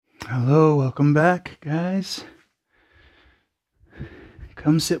Hello, welcome back, guys.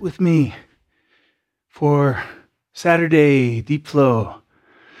 Come sit with me for Saturday Deep Flow.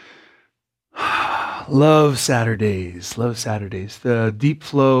 Love Saturdays, love Saturdays. The Deep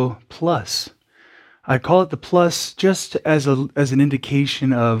Flow Plus. I call it the plus just as an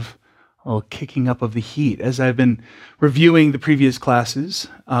indication of kicking up of the heat. As I've been reviewing the previous classes,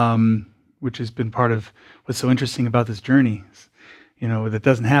 which has been part of what's so interesting about this journey. That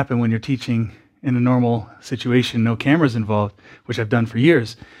doesn't happen when you're teaching in a normal situation, no cameras involved, which I've done for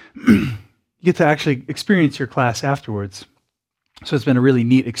years. You get to actually experience your class afterwards. So it's been a really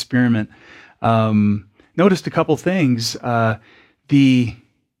neat experiment. Noticed a couple things. The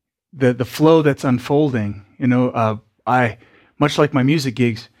flow that's unfolding. I much like my music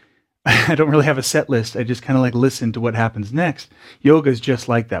gigs, I don't really have a set list. I just kind of listen to what happens next. Yoga is just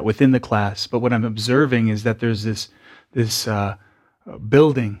like that within the class. But what I'm observing is that there's this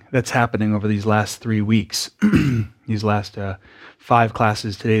building that's happening over these last 3 weeks. These last 5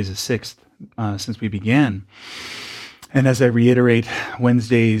 classes. Today is the 6th since we began. And as I reiterate,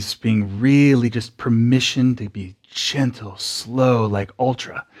 Wednesdays being really just permission to be gentle, slow, like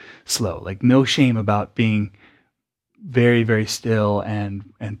ultra slow, like no shame about being very, very still and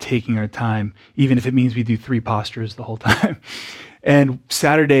taking our time, even if it means we do 3 postures the whole time. And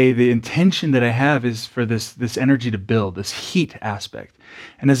Saturday, the intention that I have is for this energy to build, this heat aspect.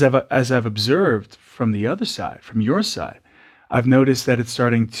 And as I've observed from the other side, from your side, I've noticed that it's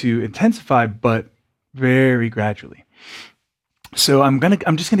starting to intensify, but very gradually. So I'm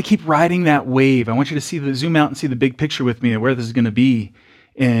just gonna keep riding that wave. I want you to zoom out and see the big picture with me of where this is gonna be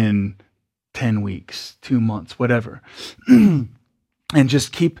in 10 weeks, 2 months, whatever. And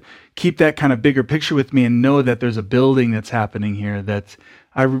just keep that kind of bigger picture with me and know that there's a building that's happening here that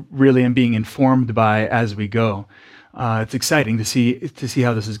I really am being informed by as we go. It's exciting to see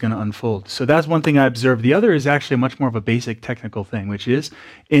how this is going to unfold. So that's one thing I observed. The other is actually much more of a basic technical thing, which is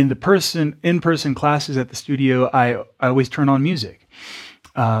in-person classes at the studio, I always turn on music.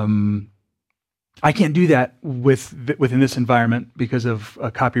 I can't do that within this environment because of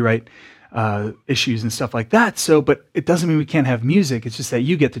copyright issues and stuff like that. But it doesn't mean we can't have music. It's just that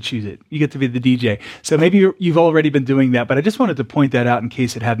you get to choose it. You get to be the DJ. So maybe you've already been doing that, but I just wanted to point that out in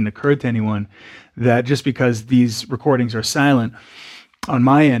case it hadn't occurred to anyone that just because these recordings are silent on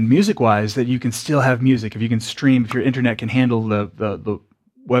my end, music-wise, that you can still have music. If you can stream, if your internet can handle the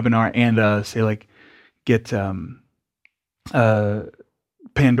webinar and get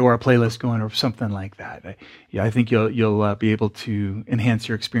Pandora playlist going or something like that. I think you'll be able to enhance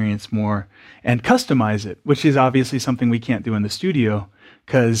your experience more and customize it, which is obviously something we can't do in the studio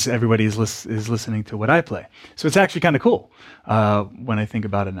because everybody is listening to what I play. So it's actually kind of cool when I think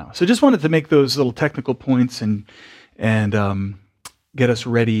about it now. So just wanted to make those little technical points and get us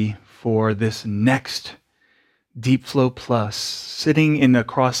ready for this next Deep Flow Plus, sitting in a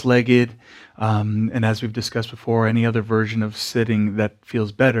cross-legged, and as we've discussed before, any other version of sitting that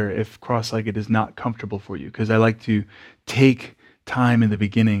feels better if cross-legged is not comfortable for you, because I like to take time in the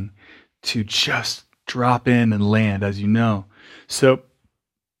beginning to just drop in and land, as you know. So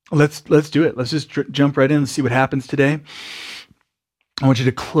let's do it. Let's just jump right in and see what happens today. I want you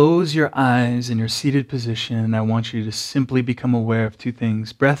to close your eyes in your seated position, and I want you to simply become aware of 2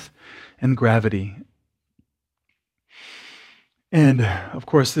 things, breath and gravity. And of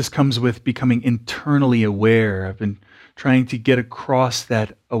course, this comes with becoming internally aware. I've been trying to get across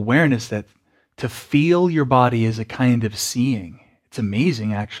that awareness that to feel your body is a kind of seeing. It's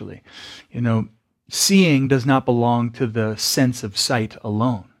amazing, actually. Seeing does not belong to the sense of sight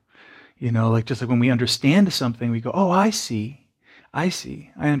alone. Just like when we understand something, we go, oh, I see, I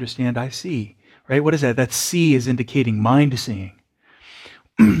understand, I see, right? What is that? That see is indicating mind seeing.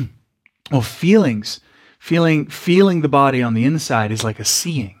 Well, Feeling the body on the inside is like a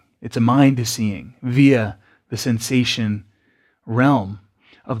seeing. It's a mind seeing via the sensation realm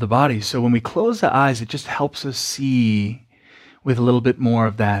of the body. So when we close the eyes, it just helps us see with a little bit more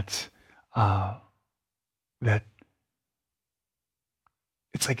of that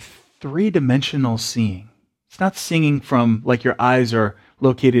it's like 3-dimensional seeing. It's not seeing from like your eyes are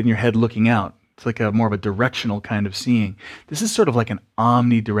located in your head looking out. It's like more of a directional kind of seeing. This is sort of like an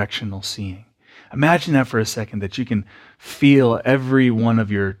omnidirectional seeing. Imagine that for a second, that you can feel every one of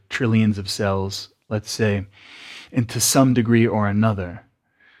your trillions of cells, let's say, into some degree or another,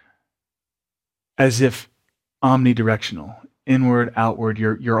 as if omnidirectional, inward, outward.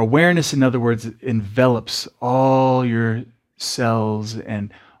 Your awareness, in other words, envelops all your cells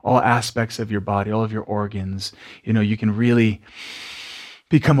and all aspects of your body, all of your organs. You can really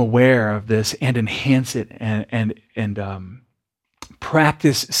become aware of this and enhance it and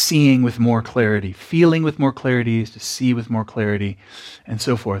practice seeing with more clarity. Feeling with more clarity is to see with more clarity, and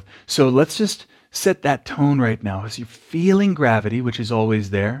so forth. So let's just set that tone right now. As you're feeling gravity, which is always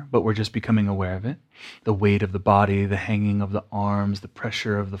there, but we're just becoming aware of it. The weight of the body, the hanging of the arms, the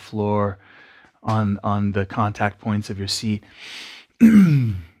pressure of the floor on the contact points of your seat.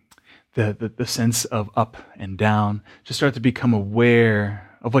 The sense of up and down. Just start to become aware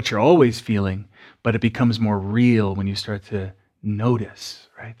of what you're always feeling, but it becomes more real when you start to notice,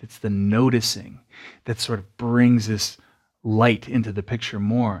 right? It's the noticing that sort of brings this light into the picture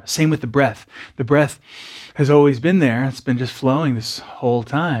more. Same with the breath. The breath has always been there. It's been just flowing this whole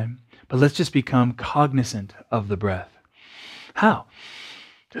time. But let's just become cognizant of the breath. How?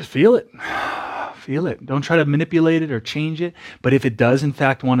 Just feel it. Feel it. Don't try to manipulate it or change it. But if it does, in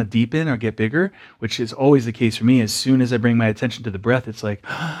fact, want to deepen or get bigger, which is always the case for me, as soon as I bring my attention to the breath, it's like,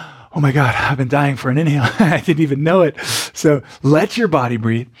 oh my God, I've been dying for an inhale. I didn't even know it. So let your body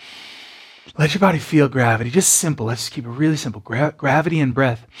breathe. Let your body feel gravity. Just simple. Let's just keep it really simple. Gravity and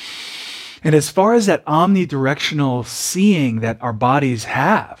breath. And as far as that omnidirectional seeing that our bodies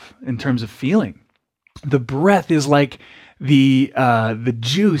have in terms of feeling, the breath is like the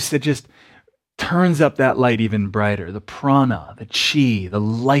juice that just turns up that light even brighter. The prana, the chi, the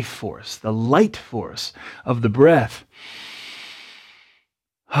life force, the light force of the breath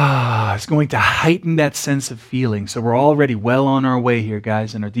is going to heighten that sense of feeling. So we're already well on our way here,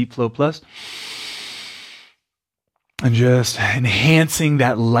 guys, in our Deep Flow Plus. And just enhancing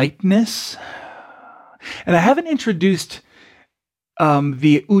that lightness. And I haven't introduced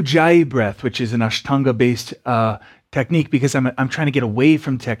the Ujjayi breath, which is an Ashtanga-based technique, because I'm trying to get away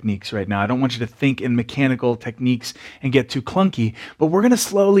from techniques right now. I don't want you to think in mechanical techniques and get too clunky, but we're going to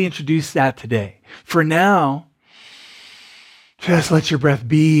slowly introduce that today. For now, just let your breath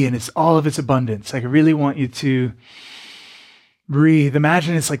be in all of its abundance. Like, I really want you to breathe.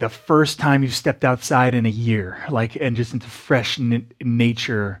 Imagine it's like the first time you've stepped outside in a year, and just into fresh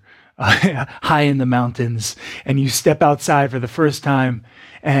nature, high in the mountains, and you step outside for the first time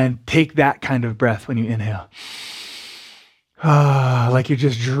and take that kind of breath when you inhale. Like you're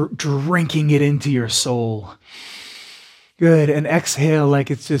just drinking it into your soul. Good. And exhale like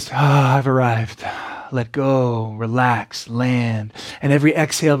it's just, I've arrived. Let go, relax, land. And every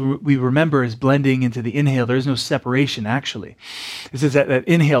exhale we remember is blending into the inhale. There is no separation, actually. It's just that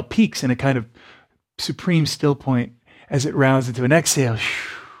inhale peaks in a kind of supreme still point as it rounds into an exhale.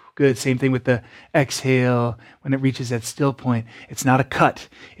 Good. Same thing with the exhale. When it reaches that still point, it's not a cut.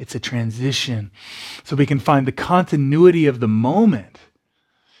 It's a transition. So we can find the continuity of the moment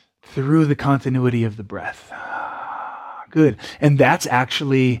through the continuity of the breath. Good. And that's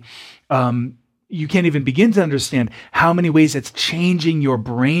actually, you can't even begin to understand how many ways it's changing your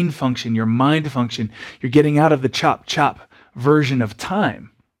brain function, your mind function. You're getting out of the chop version of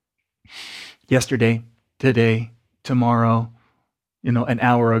time. Yesterday, today, tomorrow, an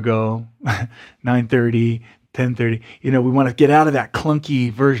hour ago, 9:30, 10:30. We want to get out of that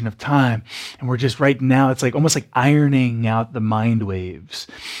clunky version of time. And we're just right now, it's like almost like ironing out the mind waves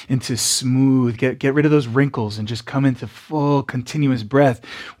into smooth, get rid of those wrinkles and just come into full continuous breath,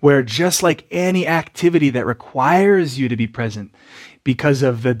 where just like any activity that requires you to be present because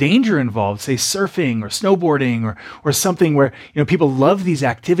of the danger involved, say surfing or snowboarding or something where, people love these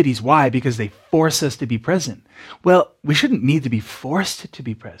activities. Why? Because they force us to be present. Well, we shouldn't need to be forced to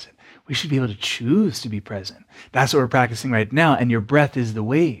be present. We should be able to choose to be present. That's what we're practicing right now. And your breath is the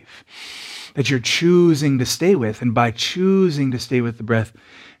wave that you're choosing to stay with. And by choosing to stay with the breath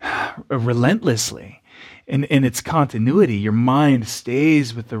relentlessly, in its continuity, your mind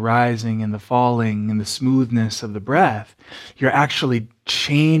stays with the rising and the falling and the smoothness of the breath. You're actually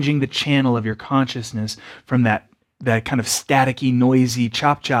changing the channel of your consciousness from that kind of staticky, noisy,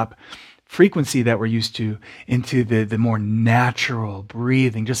 chop frequency that we're used to into the more natural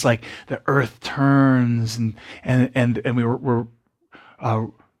breathing, just like the earth turns and we're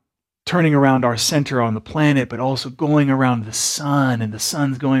turning around our center on the planet, but also going around the sun, and the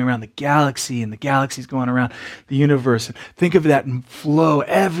sun's going around the galaxy, and the galaxy's going around the universe. And think of that flow.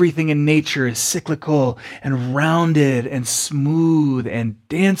 Everything in nature is cyclical and rounded and smooth and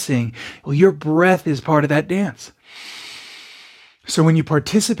dancing. Well, your breath is part of that dance. So when you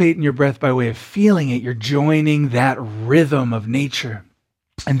participate in your breath by way of feeling it, you're joining that rhythm of nature.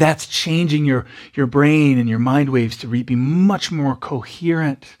 And that's changing your brain and your mind waves to be much more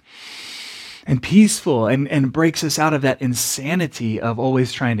coherent and peaceful, and breaks us out of that insanity of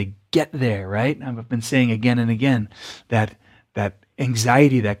always trying to get there, right? I've been saying again and again that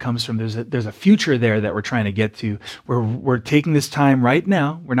anxiety that comes from there's a future there that we're trying to get to. We're taking this time right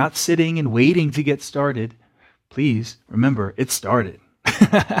now. We're not sitting and waiting to get started. please remember, it started.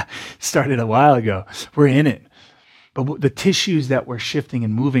 Started a while ago. We're in it. But the tissues that we're shifting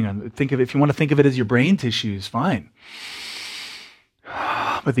and moving on, if you want to think of it as your brain tissues, fine.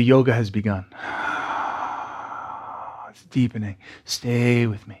 But the yoga has begun. It's deepening. Stay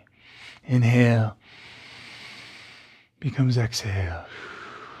with me. Inhale becomes exhale.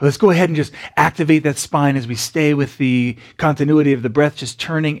 Let's go ahead and just activate that spine as we stay with the continuity of the breath, just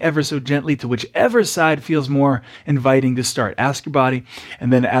turning ever so gently to whichever side feels more inviting to start. Ask your body.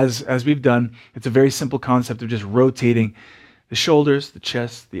 And then as we've done, it's a very simple concept of just rotating the shoulders, the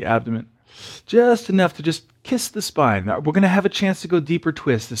chest, the abdomen, just enough to just kiss the spine. Now, we're going to have a chance to go deeper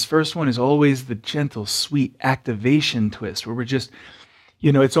twists. This first one is always the gentle, sweet activation twist where we're just,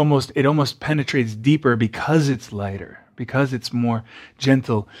 it almost penetrates deeper because it's lighter. Because it's more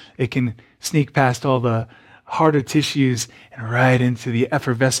gentle, it can sneak past all the harder tissues and right into the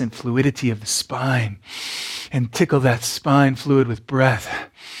effervescent fluidity of the spine and tickle that spine fluid with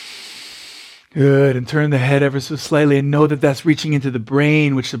breath. Good. And turn the head ever so slightly and know that that's reaching into the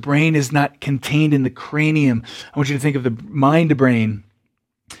brain, which the brain is not contained in the cranium. I want you to think of the mind-brain,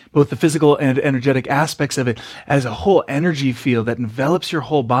 both the physical and energetic aspects of it, as a whole energy field that envelops your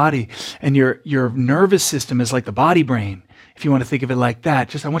whole body. And your nervous system is like the body brain, if you want to think of it like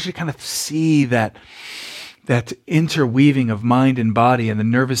that. I want you to kind of see that interweaving of mind and body, and the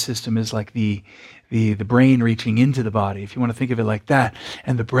nervous system is like the brain reaching into the body, if you want to think of it like that.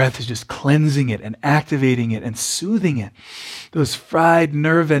 And the breath is just cleansing it and activating it and soothing it. Those fried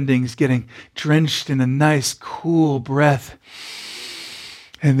nerve endings getting drenched in a nice, cool breath.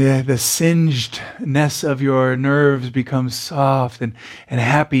 And the singedness of your nerves becomes soft and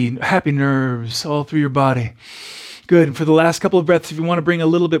happy nerves all through your body. Good. And for the last couple of breaths, if you want to bring a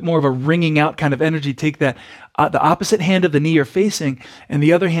little bit more of a ringing out kind of energy, take that the opposite hand of the knee you're facing and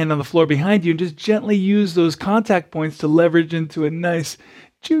the other hand on the floor behind you, and just gently use those contact points to leverage into a nice,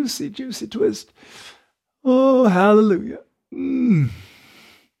 juicy, juicy twist. Oh, hallelujah.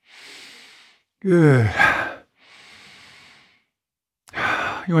 Good.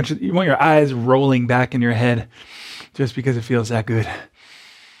 You want your eyes rolling back in your head just because it feels that good.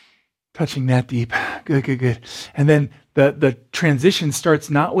 Touching that deep. Good, good, good. And then the transition starts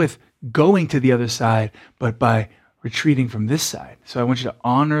not with going to the other side, but by retreating from this side. So I want you to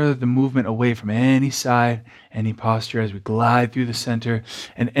honor the movement away from any side, any posture as we glide through the center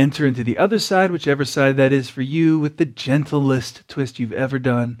and enter into the other side, whichever side that is for you, with the gentlest twist you've ever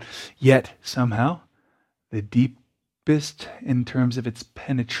done, yet somehow the deepest in terms of its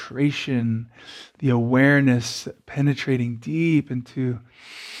penetration, the awareness penetrating deep into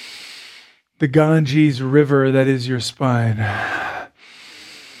the Ganges river that is your spine.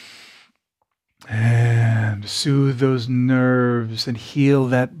 And soothe those nerves and heal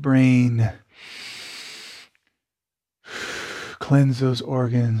that brain. Cleanse those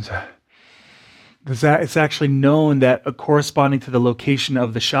organs. It's actually known that corresponding to the location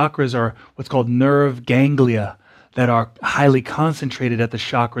of the chakras are what's called nerve ganglia that are highly concentrated at the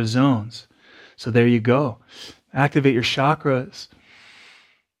chakra zones. So there you go. Activate your chakras.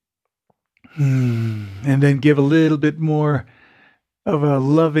 And then give a little bit more of a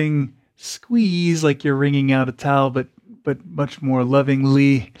loving squeeze, like you're wringing out a towel, but much more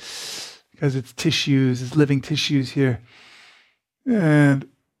lovingly, because it's tissues, it's living tissues here. And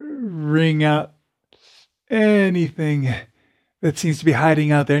wring out anything that seems to be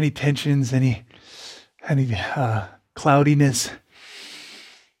hiding out there, any tensions, any cloudiness,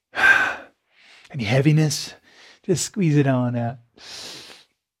 any heaviness. Just squeeze it on out.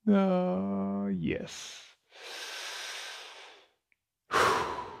 Oh, yes.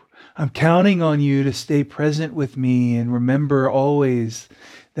 I'm counting on you to stay present with me and remember always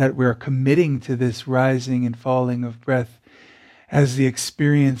that we're committing to this rising and falling of breath as the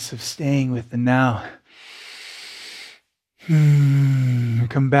experience of staying with the now.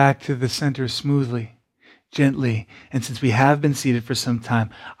 Come back to the center smoothly, gently. And since we have been seated for some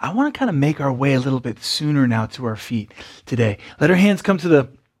time, I want to kind of make our way a little bit sooner now to our feet today. Let our hands come to the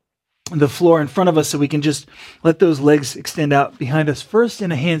floor in front of us so we can just let those legs extend out behind us, first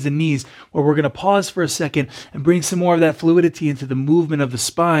in the hands and knees, where we're going to pause for a second and bring some more of that fluidity into the movement of the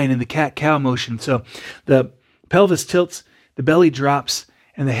spine and the cat-cow motion. So the pelvis tilts, the belly drops,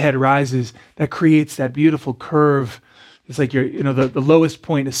 and the head rises. That creates that beautiful curve. It's like the lowest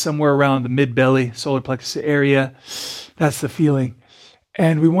point is somewhere around the mid-belly, solar plexus area. That's the feeling.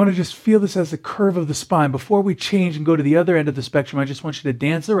 And we want to just feel this as the curve of the spine. Before we change and go to the other end of the spectrum, I just want you to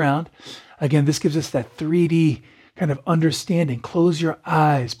dance around. Again, this gives us that 3D kind of understanding. Close your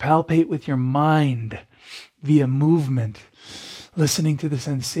eyes, palpate with your mind via movement, listening to the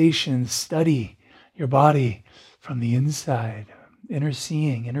sensations, study your body from the inside. Inner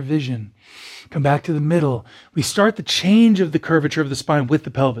seeing, inner vision. Come back to the middle. We start the change of the curvature of the spine with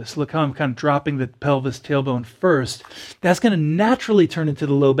the pelvis. Look how I'm kind of dropping the pelvis tailbone first. That's going to naturally turn into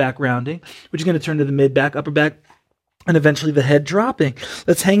the low back rounding, which is going to turn to the mid back, upper back, and eventually the head dropping.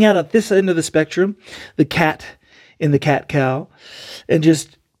 Let's hang out at this end of the spectrum, the cat in the cat-cow, and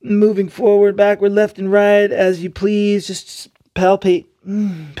just moving forward, backward, left and right as you please. Just palpate.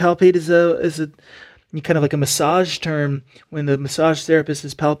 Palpate is a kind of like a massage term when the massage therapist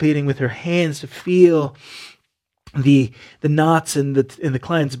is palpating with her hands to feel the knots in the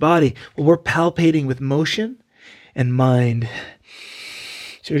client's body. Well, we're palpating with motion and mind.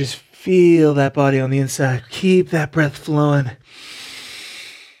 So just feel that body on the inside. Keep that breath flowing.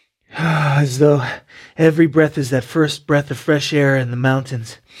 As though every breath is that first breath of fresh air in the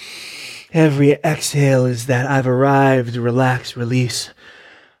mountains. Every exhale is that I've arrived, relax, release.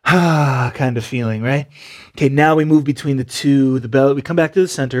 Kind of feeling, right? Okay, now we move between the two, the belly. We come back to the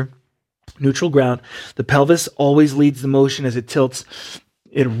center, neutral ground. The pelvis always leads the motion as it tilts.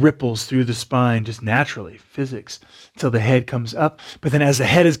 It ripples through the spine just naturally, physics, until the head comes up. But then as the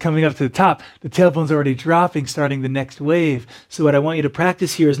head is coming up to the top, the tailbone's already dropping, starting the next wave. So what I want you to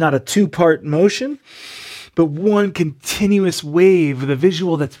practice here is not a two-part motion, but one continuous wave. The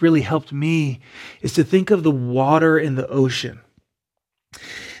visual that's really helped me is to think of the water in the ocean.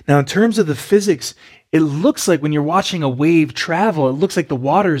 Now, in terms of the physics, it looks like when you're watching a wave travel, it looks like the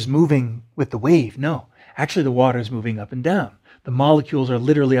water is moving with the wave. No, actually the water is moving up and down. The molecules are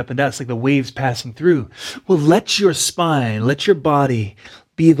literally up and down. It's like the waves passing through. Well, let your spine, let your body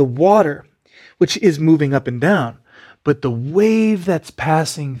be the water, which is moving up and down. But the wave that's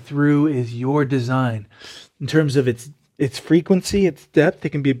passing through is your design. In terms of its frequency, its depth, it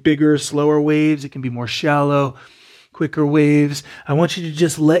can be bigger, slower waves. It can be more shallow, quicker waves. I want you to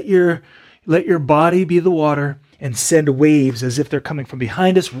just let your body be the water and send waves as if they're coming from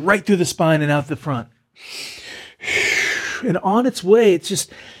behind us, right through the spine and out the front. And on its way, it's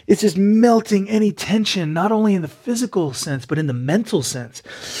just melting any tension, not only in the physical sense, but in the mental sense.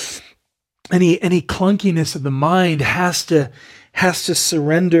 Any clunkiness of the mind has to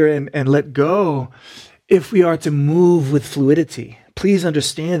surrender and let go if we are to move with fluidity. Please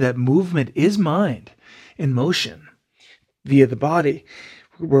understand that movement is mind in motion via the body.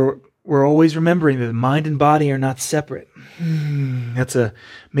 We're always remembering that the mind and body are not separate. That's a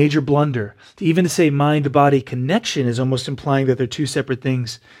major blunder. To even say mind-body connection is almost implying that they're two separate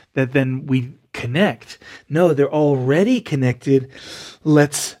things that then we connect. No, they're already connected.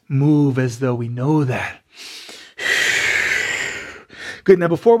 Let's move as though we know that. Good. Now,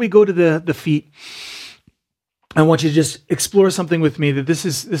 before we go to the feet, I want you to just explore something with me that this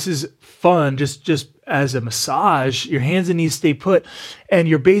is fun, just as a massage. Your hands and knees stay put, and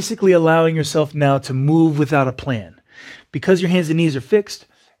you're basically allowing yourself now to move without a plan. Because your hands and knees are fixed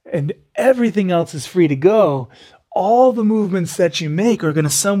and everything else is free to go, all the movements that you make are going to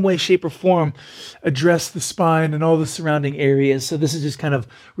some way, shape, or form address the spine and all the surrounding areas. So this is just kind of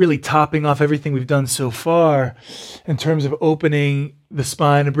really topping off everything we've done so far in terms of opening the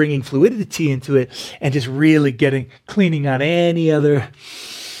spine and bringing fluidity into it and just really cleaning out any other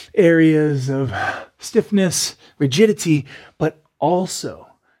areas of stiffness, rigidity, but also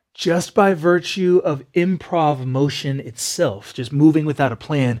just by virtue of improv motion itself, just moving without a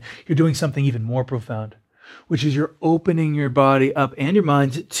plan, you're doing something even more profound, which is you're opening your body up and your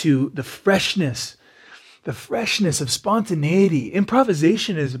mind to the freshness of spontaneity.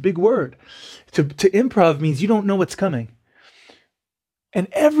 Improvisation is a big word. To improv means you don't know what's coming. And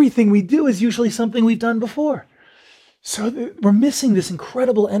everything we do is usually something we've done before. So we're missing this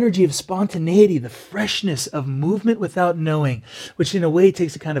incredible energy of spontaneity, the freshness of movement without knowing, which in a way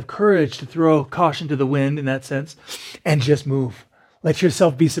takes a kind of courage to throw caution to the wind in that sense and just move. Let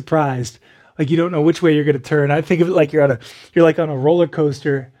yourself be surprised. Like you don't know which way you're going to turn. I think of it like you're like on a roller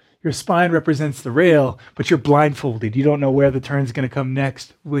coaster. Your spine represents the rail, but you're blindfolded. You don't know where the turn's going to come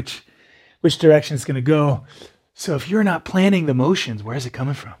next, which direction it's going to go. So if you're not planning the motions, where's it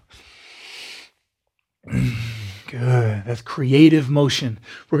coming from? Good. That's creative motion.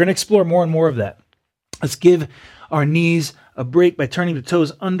 We're going to explore more and more of that. Let's give our knees a break by turning the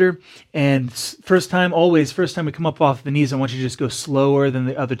toes under. And first time we come up off the knees, I want you to just go slower than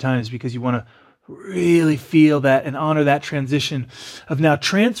the other times because you want to really feel that and honor that transition of now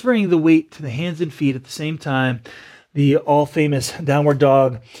transferring the weight to the hands and feet at the same time. The all-famous downward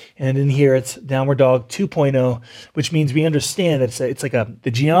dog, and in here it's downward dog 2.0, which means we understand that it's like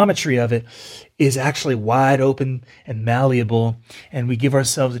the geometry of it is actually wide open and malleable, and we give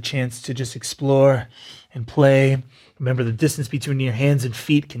ourselves a chance to just explore and play Remember, the distance between your hands and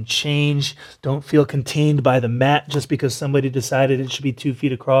feet can change. Don't feel contained by the mat just because somebody decided it should be 2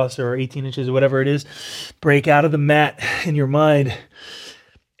 feet across or 18 inches or whatever it is. Break out of the mat in your mind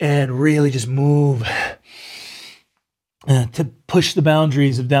and really just move to push the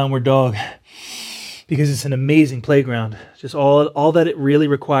boundaries of downward dog, because it's an amazing playground. Just all that it really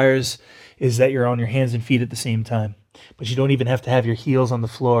requires is that you're on your hands and feet at the same time. But you don't even have to have your heels on the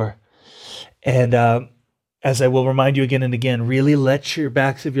floor. And as I will remind you again and again, really let your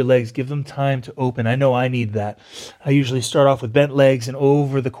backs of your legs, give them time to open. I know I need that. I usually start off with bent legs, and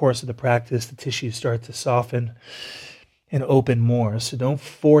over the course of the practice, the tissues start to soften and open more. So don't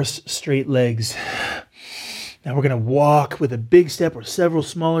force straight legs. Now we're going to walk with a big step or several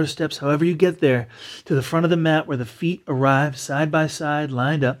smaller steps, however you get there, to the front of the mat where the feet arrive side by side,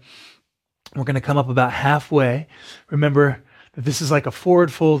 lined up. We're going to come up about halfway. Remember that this is like a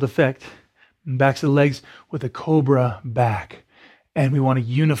forward fold effect. Backs of the legs with a cobra back. And we want to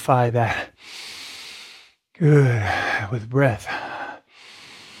unify that. Good. With breath.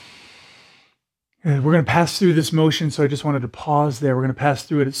 We're going to pass through this motion, so I just wanted to pause there. We're going to pass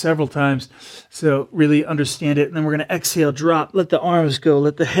through it several times, so really understand it. And then we're going to exhale, drop, let the arms go,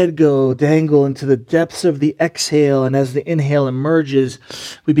 let the head go, dangle into the depths of the exhale. And as the inhale emerges,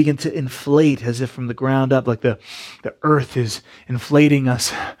 we begin to inflate as if from the ground up, like the earth is inflating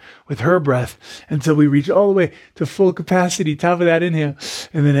us with her breath until we reach all the way to full capacity, top of that inhale.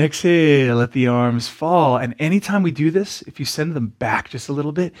 And then exhale, let the arms fall. And anytime we do this, if you send them back just a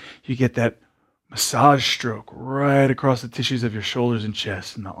little bit, you get that massage stroke right across the tissues of your shoulders and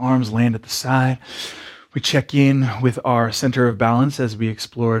chest, and the arms land at the side. We check in with our center of balance as we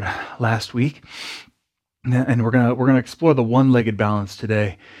explored last week, and we're gonna explore the one-legged balance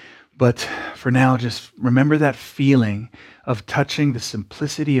today. But for now, just remember that feeling of touching the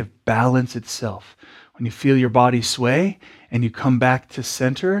simplicity of balance itself. When you feel your body sway and you come back to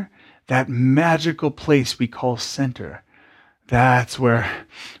center, that magical place we call center. That's where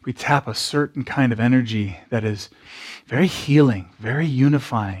we tap a certain kind of energy that is very healing, very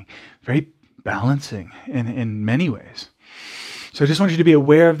unifying, very balancing in many ways. So I just want you to be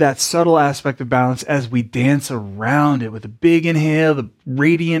aware of that subtle aspect of balance as we dance around it with a big inhale. The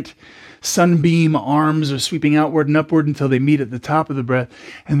radiant sunbeam arms are sweeping outward and upward until they meet at the top of the breath.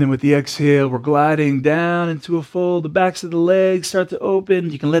 And then with the exhale, we're gliding down into a fold. The backs of the legs start to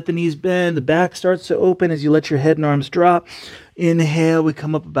open. You can let the knees bend. The back starts to open as you let your head and arms drop. Inhale, we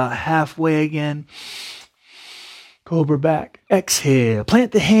come up about halfway again. Cobra back. Exhale,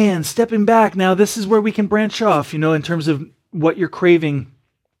 plant the hands, stepping back. Now this is where we can branch off, in terms of what you're craving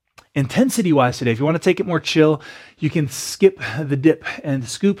intensity-wise today. If you want to take it more chill, you can skip the dip and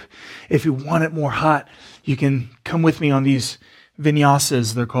scoop. If you want it more hot, you can come with me on these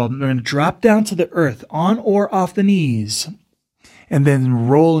vinyasas, they're called. They're going to drop down to the earth, on or off the knees, and then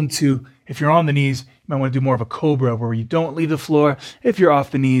roll into, if you're on the knees, you might want to do more of a cobra where you don't leave the floor. If you're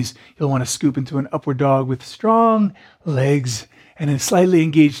off the knees, you'll want to scoop into an upward dog with strong legs and a slightly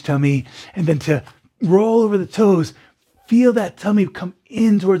engaged tummy, and then to roll over the toes. Feel that tummy come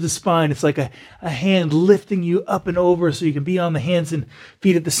in towards the spine. It's like a hand lifting you up and over so you can be on the hands and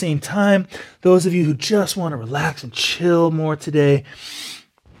feet at the same time. Those of you who just want to relax and chill more today,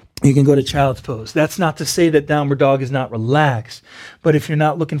 you can go to child's pose. That's not to say that downward dog is not relaxed, but if you're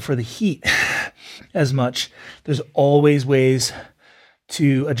not looking for the heat as much, there's always ways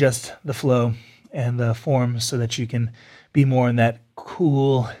to adjust the flow and the form so that you can be more in that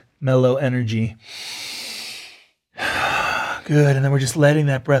cool, mellow energy. Good, and then we're just letting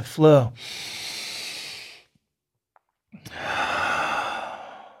that breath flow.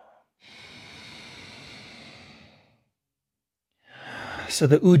 So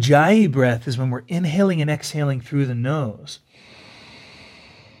the Ujjayi breath is when we're inhaling and exhaling through the nose.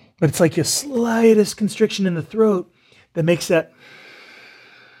 But it's like your slightest constriction in the throat that makes that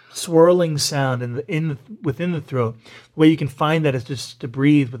swirling sound within the throat. The way you can find that is just to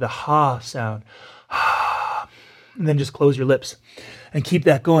breathe with a ha sound. And then just close your lips and keep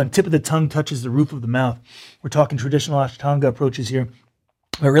that going. Tip of the tongue touches the roof of the mouth. We're talking traditional Ashtanga approaches here,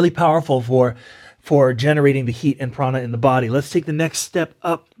 but really powerful for generating the heat and prana in the body. Let's take the next step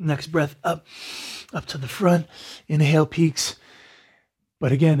up, next breath up to the front. Inhale, peaks.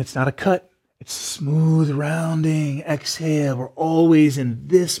 But again, it's not a cut. It's smooth rounding. Exhale. We're always in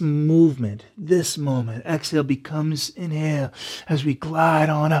this movement, this moment. Exhale becomes inhale as we glide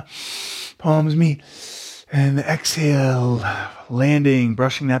on up. Palms meet. And the exhale, landing,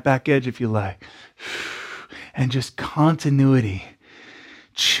 brushing that back edge if you like. And just continuity,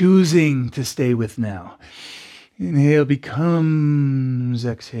 choosing to stay with now. Inhale becomes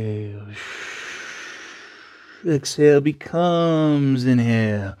exhale. Exhale becomes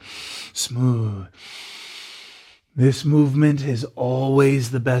inhale. Smooth. This movement is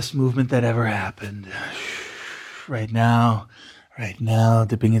always the best movement that ever happened. Right now,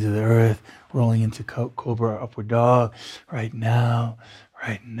 dipping into the earth, rolling into cobra upward dog. Right now.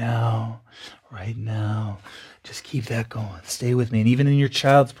 Just keep that going. Stay with me. And even in your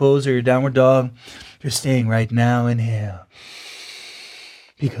child's pose or your downward dog, you're staying right now. Inhale.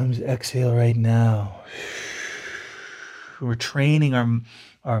 Becomes exhale right now. We're training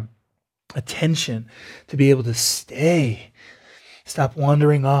our attention to be able to stop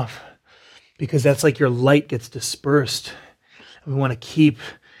wandering off, because that's like your light gets dispersed. We want to keep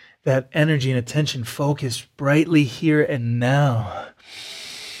that energy and attention focused brightly here and now.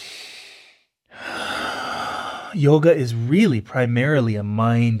 Yoga is really primarily a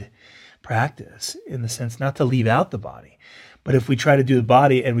mind practice, in the sense not to leave out the body. But if we try to do the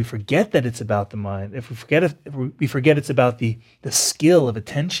body and we forget that it's about the mind, if we forget it's about the skill of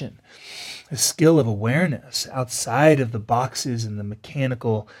attention, the skill of awareness outside of the boxes and the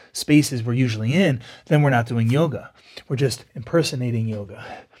mechanical spaces we're usually in, then we're not doing yoga. We're just impersonating yoga.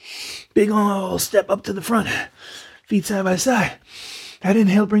 Big old step up to the front, feet side by side. That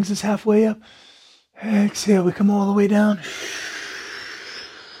inhale brings us halfway up. Exhale, we come all the way down.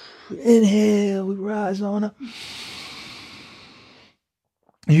 Inhale, we rise on up.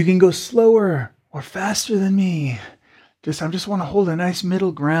 You can go slower or faster than me. I just want to hold a nice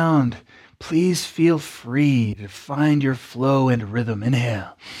middle ground. Please feel free to find your flow and rhythm.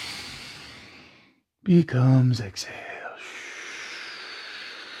 Inhale. Becomes exhale.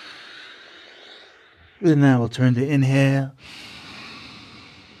 And now we'll turn to inhale.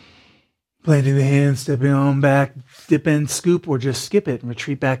 Planting the hands, stepping on back, dip and scoop, or just skip it and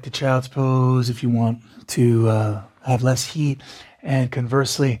retreat back to child's pose if you want to have less heat. And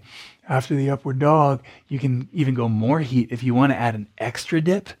conversely, after the upward dog, you can even go more heat if you want to add an extra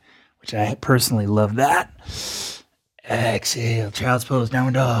dip, which I personally love that. Exhale, child's pose,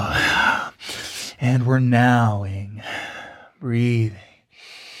 downward dog. And we're nowing, breathing.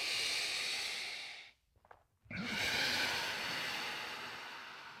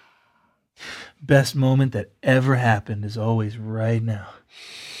 Best moment that ever happened is always right now.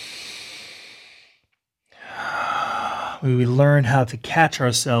 We learn how to catch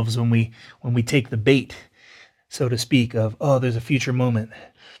ourselves when we take the bait, so to speak, of, oh, there's a future moment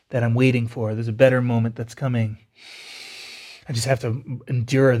that I'm waiting for. There's a better moment that's coming. I just have to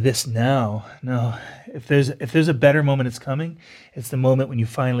endure this now. No, if there's a better moment that's coming, it's the moment when you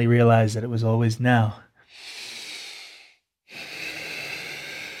finally realize that it was always now.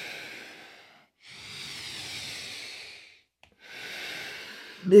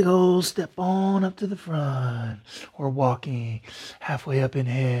 Big old step on up to the front, or walking halfway up.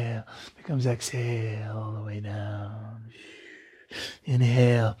 Inhale, becomes exhale all the way down.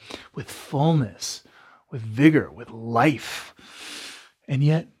 Inhale with fullness, with vigor, with life, and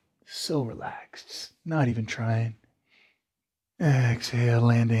yet so relaxed, not even trying. Exhale,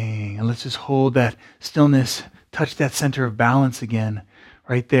 landing, and let's just hold that stillness, touch that center of balance again,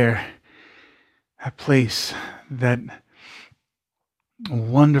 right there, that place, that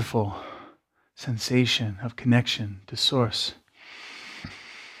wonderful sensation of connection to source.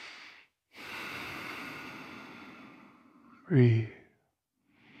 Breathe.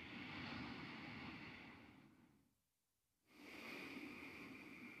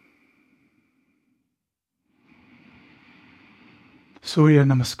 Surya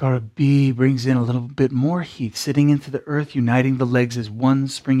Namaskara B brings in a little bit more heat, sitting into the earth, uniting the legs as one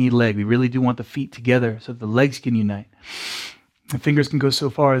springy leg. We really do want the feet together so that the legs can unite. The fingers can go so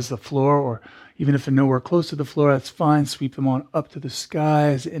far as the floor, or even if they're nowhere close to the floor, that's fine. Sweep them on up to the sky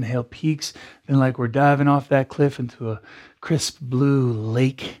as the inhale peaks. Then like we're diving off that cliff into a crisp blue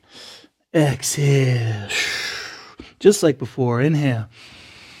lake. Exhale. Just like before, inhale.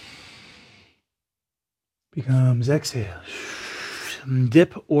 Becomes exhale.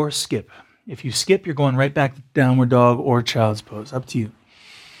 Dip or skip. If you skip, you're going right back to downward dog or child's pose. Up to you.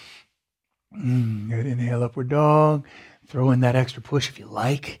 Good. Inhale, upward dog. Throw in that extra push if you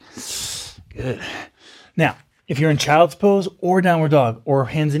like. Good. Now, if you're in child's pose or downward dog or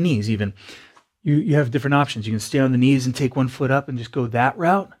hands and knees even, you have different options. You can stay on the knees and take one foot up and just go that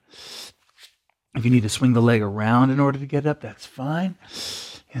route. If you need to swing the leg around in order to get up, that's fine.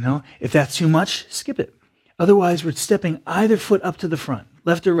 If that's too much, skip it. Otherwise, we're stepping either foot up to the front,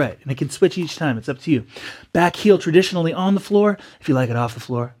 left or right, and it can switch each time. It's up to you. Back heel traditionally on the floor. If you like it off the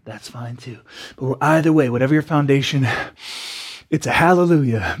floor, that's fine too. But either way, whatever your foundation, it's a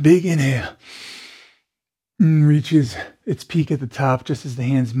hallelujah. Big inhale. Reaches its peak at the top just as the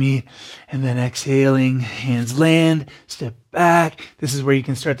hands meet. And then exhaling, hands land, step back. This is where you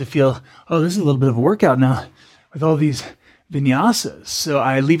can start to feel, oh, this is a little bit of a workout now with all these vinyasas. So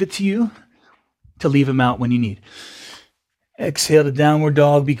I leave it to you to leave them out when you need. Exhale, the downward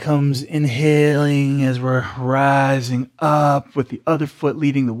dog becomes inhaling as we're rising up with the other foot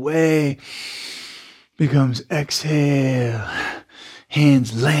leading the way. Becomes exhale.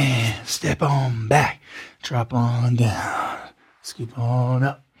 Hands land, step on back, drop on down, scoop on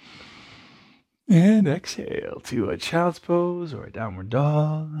up. And exhale to a child's pose or a downward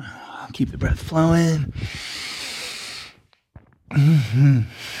dog. Keep the breath flowing.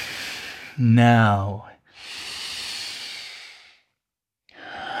 Now,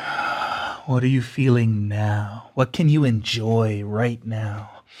 what are you feeling now? What can you enjoy right now?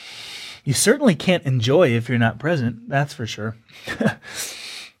 You certainly can't enjoy if you're not present, that's for sure.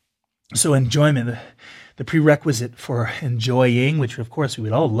 So enjoyment, the prerequisite for enjoying, which of course we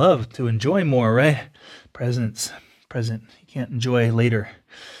would all love to enjoy more, right? Present. You can't enjoy later.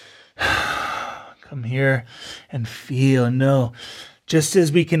 Come here and feel and know. Just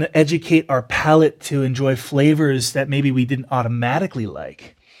as we can educate our palate to enjoy flavors that maybe we didn't automatically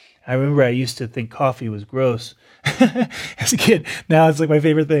like. I remember I used to think coffee was gross as a kid. Now it's like my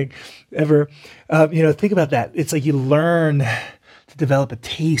favorite thing ever. Think about that. It's like you learn to develop a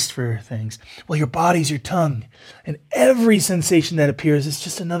taste for things. Well, your body's your tongue. And every sensation that appears is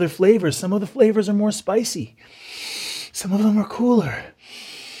just another flavor. Some of the flavors are more spicy. Some of them are cooler.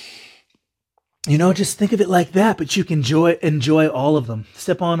 Just think of it like that, but you can enjoy all of them.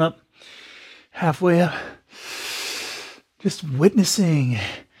 Step on up, halfway up. Just witnessing.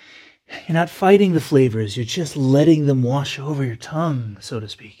 You're not fighting the flavors. You're just letting them wash over your tongue, so to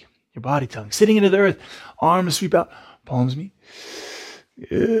speak. Your body tongue. Sitting into the earth. Arms sweep out. Palms meet.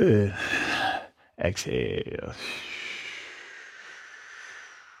 Good. Exhale.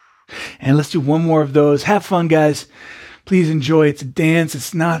 And let's do one more of those. Have fun, guys. Please enjoy. It's a dance.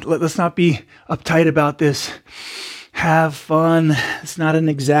 Let's not be uptight about this. Have fun. It's not an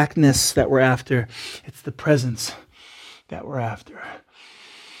exactness that we're after. It's the presence that we're after.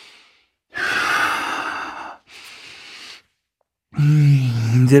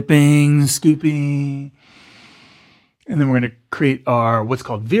 Dipping, scooping. And then we're going to create our what's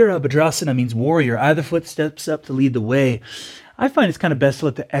called Virabhadrasana, means warrior. Either foot steps up to lead the way. I find it's kind of best to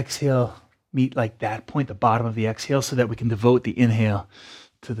let the exhale meet like that, point the bottom of the exhale so that we can devote the inhale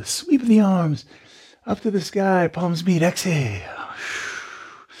to the sweep of the arms up to the sky. Palms meet, exhale.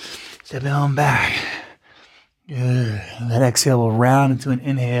 Step on back. Good. And that exhale will round into an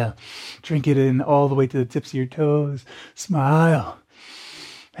inhale. Drink it in all the way to the tips of your toes. Smile.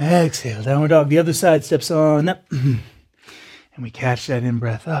 Exhale. Downward dog. The other side steps on up. And we catch that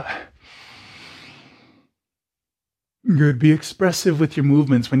in-breath up. Good. Be expressive with your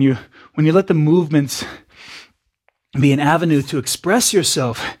movements. When you let the movements be an avenue to express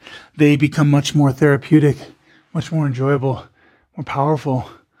yourself, they become much more therapeutic, much more enjoyable, more powerful.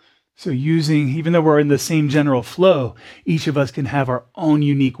 So even though we're in the same general flow, each of us can have our own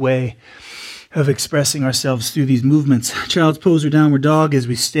unique way of expressing ourselves through these movements. Child's pose or downward dog as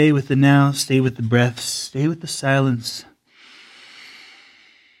we stay with the now, stay with the breath, stay with the silence.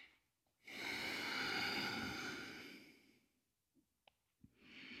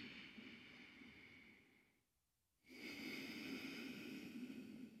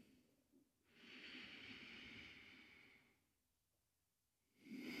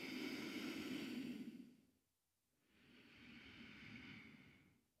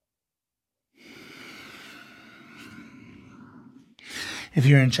 If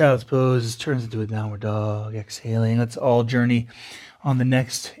you're in child's pose, it turns into a downward dog. Exhaling. Let's all journey on the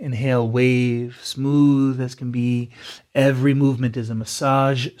next inhale wave, smooth as can be. Every movement is a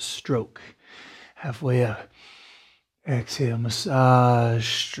massage stroke. Halfway up. Exhale, massage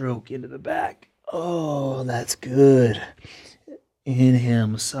stroke into the back. Oh, that's good. Inhale,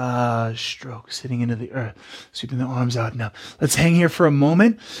 massage, stroke, sitting into the earth, sweeping the arms out. Now, let's hang here for a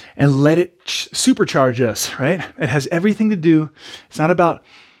moment and let it supercharge us, right? It has everything to do. It's not about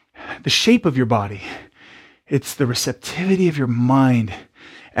the shape of your body. It's the receptivity of your mind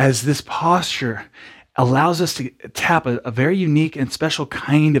as this posture allows us to tap a very unique and special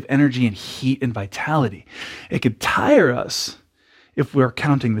kind of energy and heat and vitality. It could tire us if we're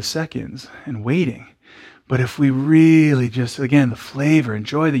counting the seconds and waiting. But if we really just, again, the flavor,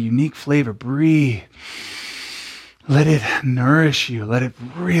 enjoy the unique flavor, breathe. Let it nourish you. Let it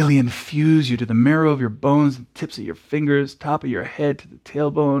really infuse you to the marrow of your bones, the tips of your fingers, top of your head to the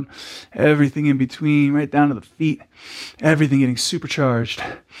tailbone, everything in between, right down to the feet. Everything getting supercharged.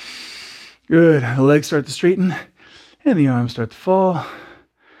 Good. The legs start to straighten. And the arms start to fall,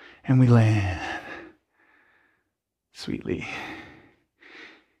 and we land sweetly.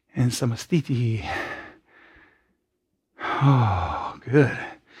 And samastiti. Oh, good.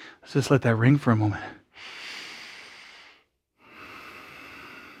 Let's just let that ring for a moment.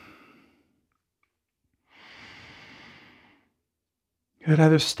 Good,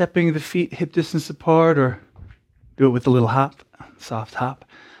 either stepping the feet hip distance apart or do it with a little hop, soft hop.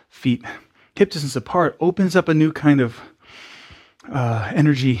 Feet hip distance apart opens up a new kind of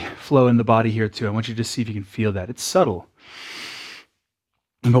energy flow in the body here too. I want you to just see if you can feel that. It's subtle.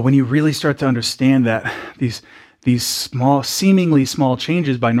 But when you really start to understand that these small, seemingly small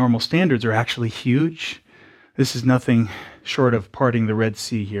changes by normal standards are actually huge, this is nothing short of parting the Red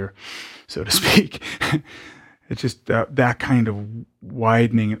Sea here, so to speak. It's just that kind of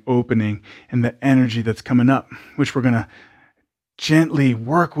widening and opening and the energy that's coming up, which we're going to gently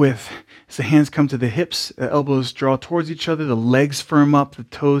work with as the hands come to the hips, the elbows draw towards each other, the legs firm up, the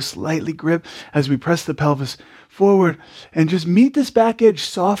toes slightly grip as we press the pelvis forward and just meet this back edge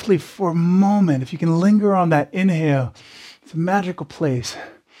softly for a moment. If you can linger on that inhale, it's a magical place.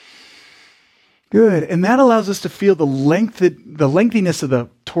 Good. And that allows us to feel the lengthiness of the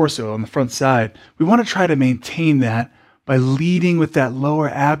torso on the front side. We want to try to maintain that by leading with that lower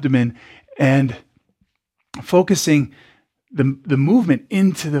abdomen and focusing the movement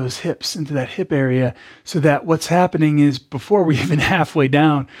into those hips, into that hip area, so that what's happening is before we're even halfway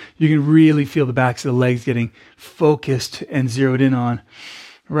down, you can really feel the backs of the legs getting focused and zeroed in on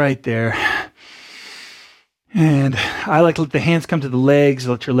right there. And I like to let the hands come to the legs,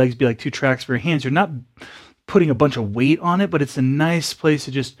 let your legs be like 2 tracks for your hands. You're not putting a bunch of weight on it, but it's a nice place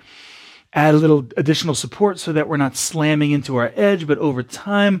to just add a little additional support so that we're not slamming into our edge, but over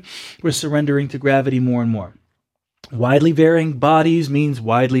time, we're surrendering to gravity more and more. Widely varying bodies means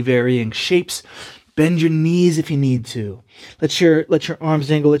widely varying shapes. Bend your knees if you need to. Let your arms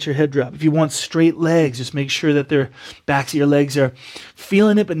dangle, let your head drop. If you want straight legs, just make sure that their backs of your legs are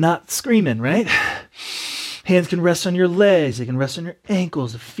feeling it but not screaming, right? Hands can rest on your legs. They can rest on your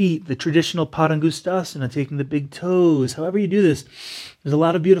ankles, the feet, the traditional Padangustasana, taking the big toes. However you do this, there's a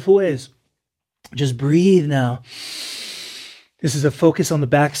lot of beautiful ways. Just breathe now. This is a focus on the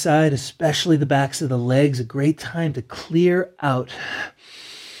backside, especially the backs of the legs. A great time to clear out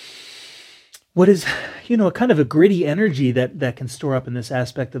what is, a kind of a gritty energy that can store up in this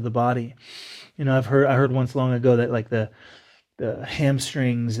aspect of the body. I heard once long ago that like the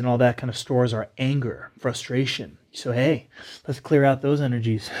hamstrings and all that kind of stores our anger, frustration. So hey, let's clear out those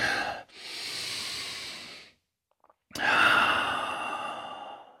energies.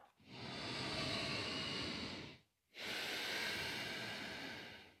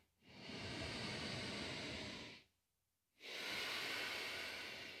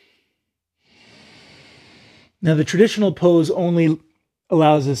 Now, the traditional pose only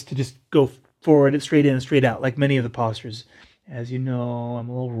allows us to just go forward, straight in and straight out, like many of the postures. As you know, I'm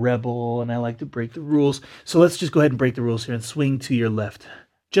a little rebel and I like to break the rules. So let's just go ahead and break the rules here and swing to your left.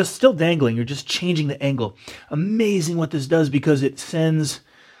 Just still dangling, you're just changing the angle. Amazing what this does because it sends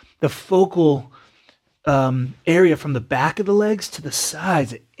the focal area from the back of the legs to the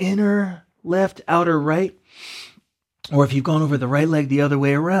sides, the inner left, outer right. Or if you've gone over the right leg the other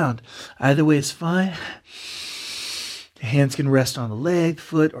way around. Either way is fine. The hands can rest on the leg,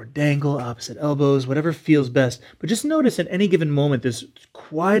 foot, or dangle, opposite elbows, whatever feels best. But just notice at any given moment, there's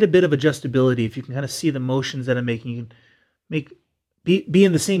quite a bit of adjustability. If you can kind of see the motions that I'm making, you can be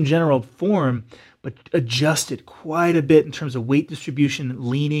in the same general form, but adjust it quite a bit in terms of weight distribution,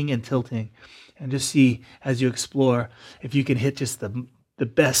 leaning and tilting. And just see as you explore if you can hit just the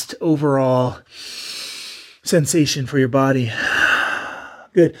best overall sensation for your body.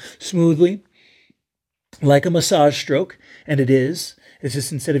 Good. Smoothly. Like a massage stroke, and it is. It's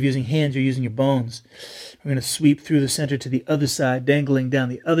just instead of using hands, you're using your bones. We're going to sweep through the center to the other side, dangling down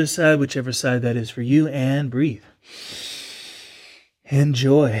the other side, whichever side that is for you, and breathe.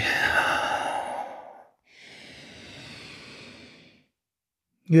 Enjoy.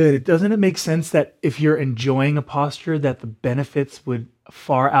 Good. Doesn't it make sense that if you're enjoying a posture, that the benefits would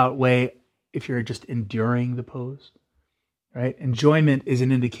far outweigh if you're just enduring the pose? Right? Enjoyment is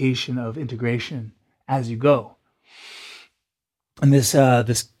an indication of integration as you go. And this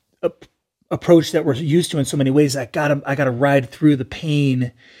approach that we're used to in so many ways, I gotta ride through the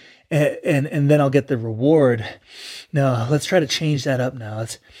pain and then I'll get the reward. No, let's try to change that up now.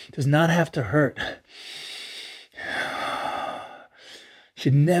 It does not have to hurt.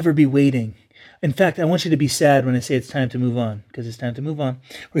 Should never be waiting. In fact, I want you to be sad when I say it's time to move on, because it's time to move on.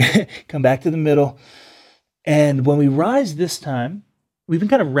 We're gonna come back to the middle. And when we rise this time, we've been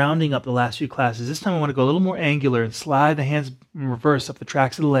kind of rounding up the last few classes. This time I want to go a little more angular and slide the hands in reverse up the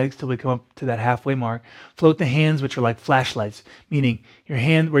tracks of the legs till we come up to that halfway mark. Float the hands, which are like flashlights, meaning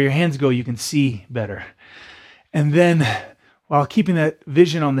where your hands go, you can see better. And then, while keeping that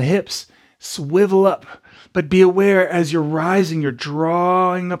vision on the hips, swivel up. But be aware as you're rising, you're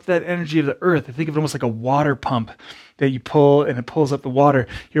drawing up that energy of the earth. I think of it almost like a water pump that you pull and it pulls up the water.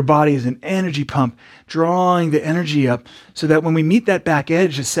 Your body is an energy pump, drawing the energy up so that when we meet that back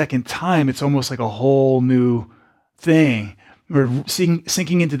edge a second time, it's almost like a whole new thing. We're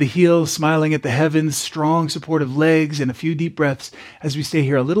sinking into the heels, smiling at the heavens, strong supportive legs, and a few deep breaths as we stay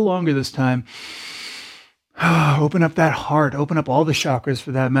here a little longer this time. Open up that heart. Open up all the chakras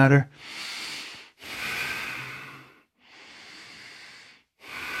for that matter.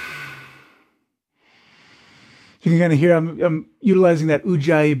 You can kind of hear I'm utilizing that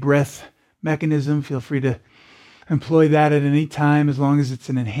Ujjayi breath mechanism. Feel free to employ that at any time as long as it's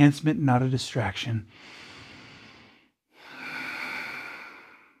an enhancement, not a distraction.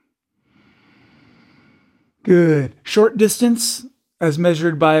 Good. Short distance as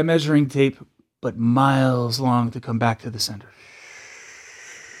measured by a measuring tape, but miles long to come back to the center.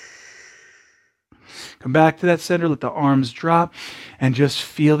 Come back to that center, let the arms drop, and just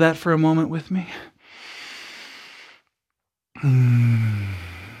feel that for a moment with me.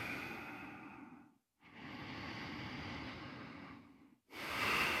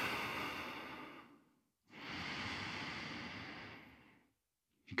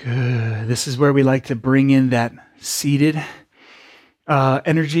 Good. This is where we like to bring in that seated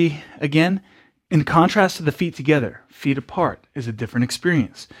energy again. In contrast to the feet together, feet apart is a different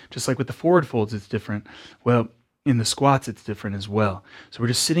experience. Just like with the forward folds, it's different. Well, in the squats, it's different as well. So we're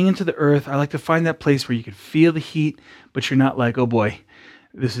just sitting into the earth. I like to find that place where you can feel the heat, but you're not like, oh boy,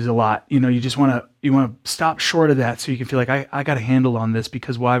 this is a lot. You just want to stop short of that so you can feel like I got a handle on this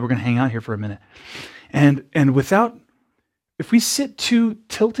because why? We're going to hang out here for a minute. And if we sit too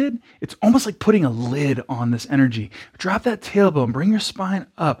tilted, it's almost like putting a lid on this energy. Drop that tailbone, bring your spine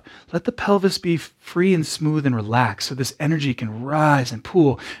up. Let the pelvis be free and smooth and relaxed so this energy can rise and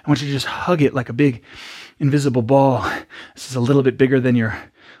pool. I want you to just hug it like a big invisible ball. This is a little bit bigger than your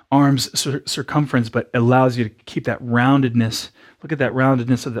arm's circumference, but allows you to keep that roundedness. Look at that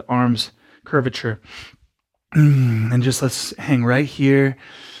roundedness of the arm's curvature. And just let's hang right here.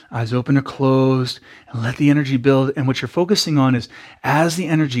 Eyes open or closed, and let the energy build. And what you're focusing on is as the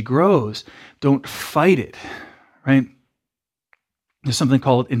energy grows, don't fight it, right? There's something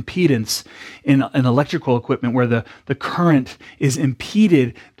called impedance in electrical equipment where the current is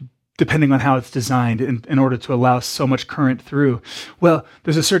impeded depending on how it's designed in order to allow so much current through. Well,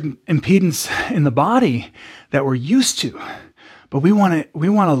 there's a certain impedance in the body that we're used to, but we want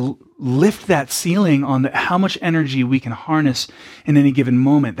to lift that ceiling on how much energy we can harness in any given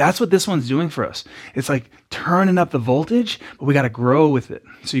moment. That's what this one's doing for us. It's like turning up the voltage, but we got to grow with it.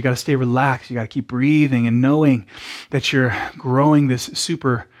 So you got to stay relaxed. You got to keep breathing and knowing that you're growing this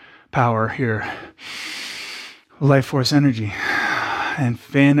superpower here, life force energy, and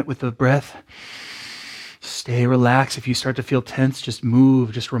fan it with the breath. Stay relaxed. If you start to feel tense, just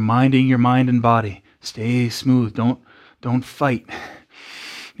move, just reminding your mind and body. Stay smooth. Don't fight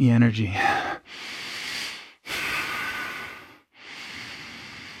the energy.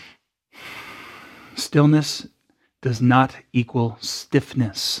 Stillness does not equal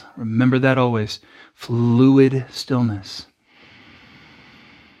stiffness. Remember that always. Fluid stillness.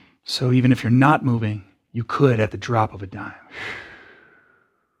 So even if you're not moving, you could at the drop of a dime.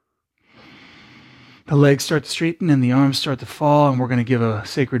 The legs start to straighten and the arms start to fall, and we're going to give a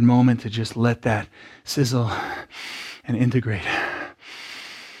sacred moment to just let that sizzle and integrate.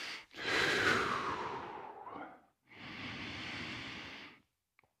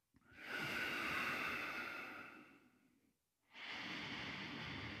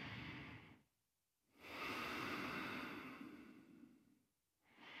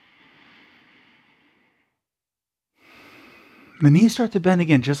 The knees start to bend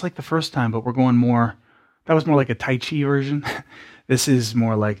again, just like the first time, but we're going more, that was more like a Tai Chi version. This is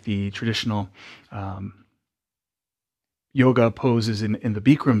more like the traditional yoga poses in the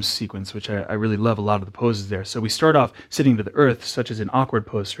Bikram sequence, which I really love a lot of the poses there. So we start off sitting to the earth, such as an awkward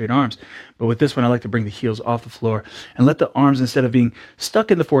pose, straight arms. But with this one, I like to bring the heels off the floor and let the arms, instead of being stuck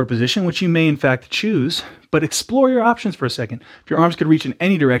in the forward position, which you may in fact choose, but explore your options for a second. If your arms could reach in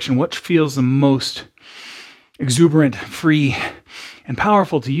any direction, what feels the most exuberant, free, and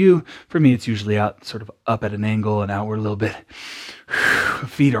powerful to you? For me, it's usually out, sort of up at an angle and outward a little bit.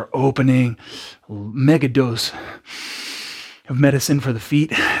 Feet are opening, mega dose of medicine for the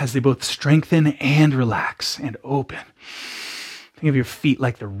feet as they both strengthen and relax and open. Think of your feet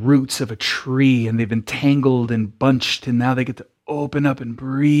like the roots of a tree, and they've been tangled and bunched, and now they get to open up and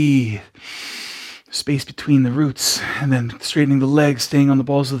breathe. Space between the roots, and then straightening the legs, staying on the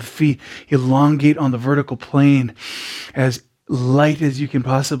balls of the feet. Elongate on the vertical plane as light as you can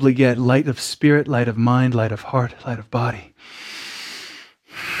possibly get. Light of spirit, light of mind, light of heart, light of body.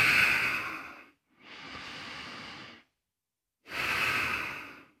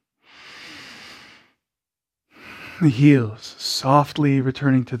 The heels softly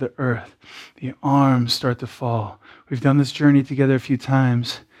returning to the earth. The arms start to fall. We've done this journey together a few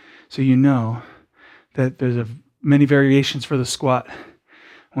times, so you know that there's many variations for the squat.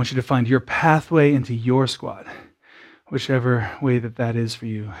 I want you to find your pathway into your squat, whichever way that is for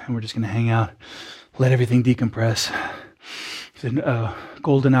you. And we're just going to hang out, let everything decompress. It's a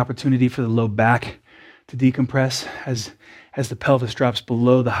golden opportunity for the low back to decompress as the pelvis drops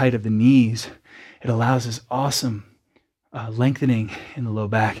below the height of the knees. It allows this awesome lengthening in the low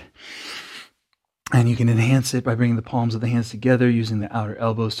back. And you can enhance it by bringing the palms of the hands together, using the outer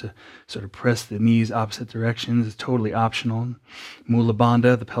elbows to sort of press the knees opposite directions. It's totally optional. Mula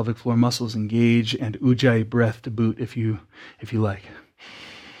Bandha, the pelvic floor muscles engage, and Ujjayi breath to boot if you like.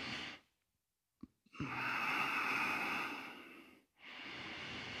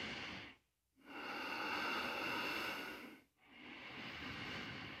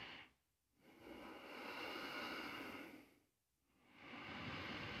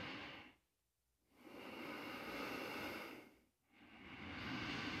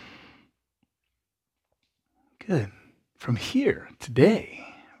 Good. From here, today,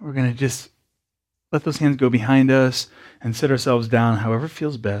 we're going to just let those hands go behind us and sit ourselves down however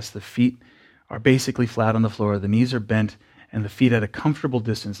feels best. The feet are basically flat on the floor. The knees are bent and the feet at a comfortable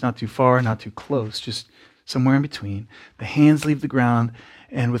distance, not too far, not too close, just somewhere in between. The hands leave the ground,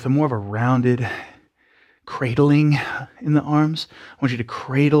 and with a more of a rounded cradling in the arms, I want you to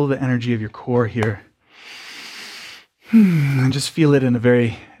cradle the energy of your core here. And just feel it in a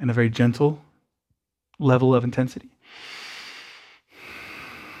very gentle level of intensity.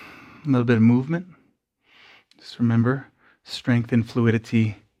 A little bit of movement. Just remember, strength and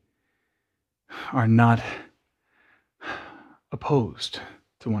fluidity are not opposed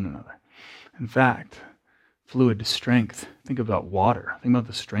to one another. In fact, fluid strength, think about water. Think about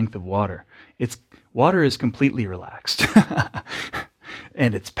the strength of water. Water is completely relaxed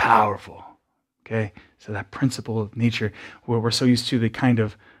and it's powerful. Okay? So that principle of nature, where we're so used to the kind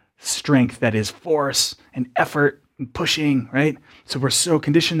of strength that is force and effort and pushing, right? So we're so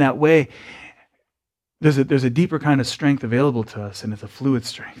conditioned that way. There's a deeper kind of strength available to us, and it's a fluid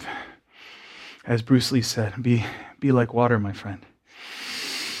strength. As Bruce Lee said, be like water, my friend.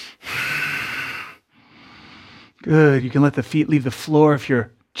 Good. You can let the feet leave the floor if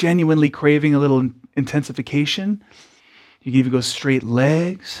you're genuinely craving a little intensification. You can even go straight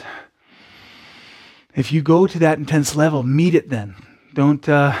legs. If you go to that intense level, meet it then. Don't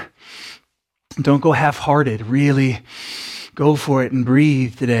go half-hearted. Really go for it and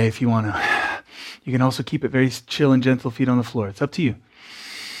breathe today if you want to. You can also keep it very chill and gentle, feet on the floor. It's up to you.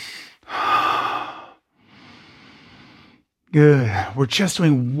 Good. We're just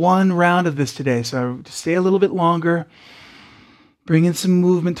doing one round of this today, so stay a little bit longer. Bring in some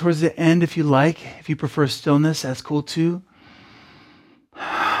movement towards the end if you like. If you prefer stillness, that's cool too.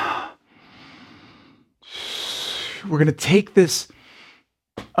 We're going to take this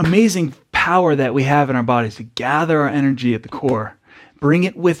amazing power that we have in our bodies to gather our energy at the core. Bring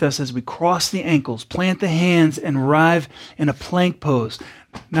it with us as we cross the ankles, plant the hands, and arrive in a plank pose.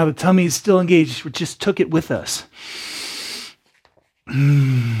 Now the tummy is still engaged. We just took it with us.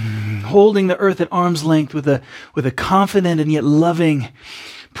 Holding the earth at arm's length with a confident and yet loving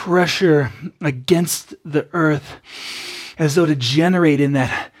pressure against the earth, as though to generate in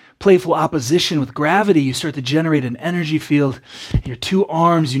that playful opposition with gravity, you start to generate an energy field. Your two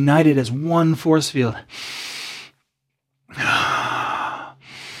arms united as one force field.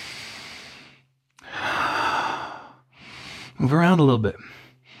 Move around a little bit.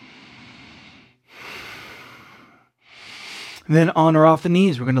 And then on or off the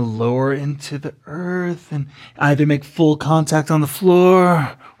knees, we're going to lower into the earth and either make full contact on the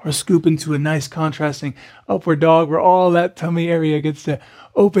floor or scoop into a nice contrasting upward dog where all that tummy area gets to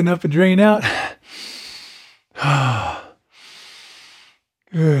open up and drain out.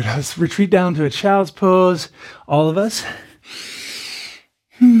 Good. Let's retreat down to a child's pose, all of us.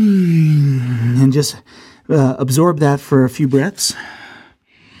 And just absorb that for a few breaths.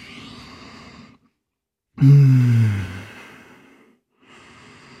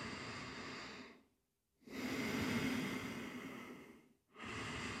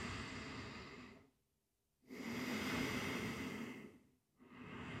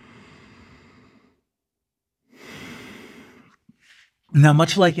 Now,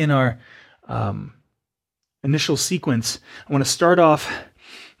 much like in our initial sequence, I want to start off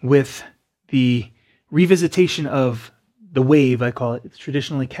with the revisitation of the wave, I call it. It's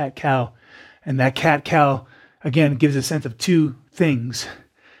traditionally cat-cow. And that cat-cow, again, gives a sense of two things.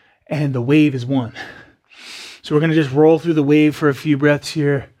 And the wave is one. So we're going to just roll through the wave for a few breaths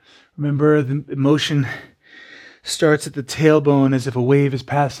here. Remember, the motion starts at the tailbone as if a wave is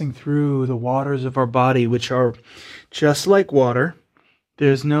passing through the waters of our body, which are just like water.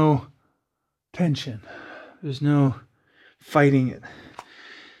 There's no tension. There's no fighting it.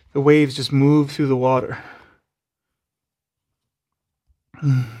 The waves just move through the water.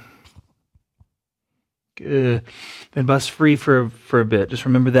 Good. Then bust free for a bit. Just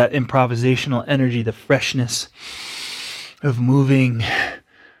remember that improvisational energy, the freshness of moving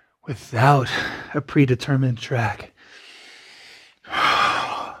without a predetermined track.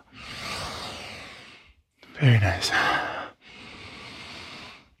 Very nice.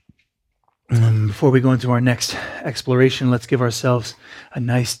 Before we go into our next exploration, let's give ourselves a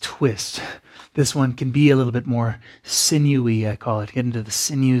nice twist. This one can be a little bit more sinewy, I call it. Get into the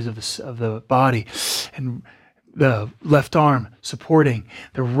sinews of the body. And the left arm supporting.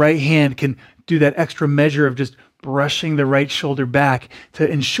 The right hand can do that extra measure of just brushing the right shoulder back to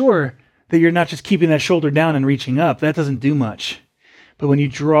ensure that you're not just keeping that shoulder down and reaching up. That doesn't do much. But when you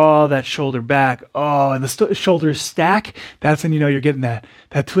draw that shoulder back, and the shoulders stack, that's when you know you're getting that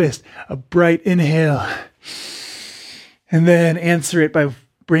twist. A bright inhale. And then answer it by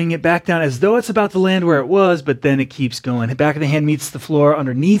bringing it back down as though it's about to land where it was, but then it keeps going. The back of the hand meets the floor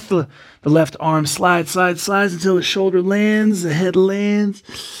underneath the left arm. Slides until the shoulder lands, the head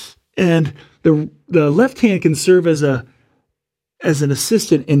lands. And the left hand can serve as an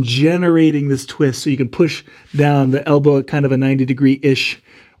assistant in generating this twist. So you can push down the elbow at kind of a 90-degree-ish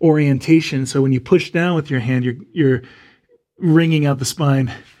orientation. So when you push down with your hand, you're wringing out the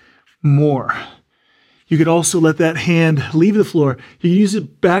spine more. You could also let that hand leave the floor. You can use the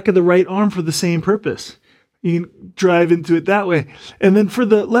back of the right arm for the same purpose. You can drive into it that way. And then for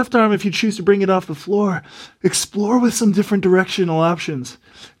the left arm, if you choose to bring it off the floor, explore with some different directional options.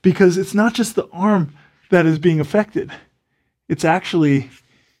 Because it's not just the arm that is being affected. It's actually,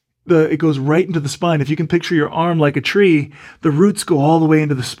 it goes right into the spine. If you can picture your arm like a tree, the roots go all the way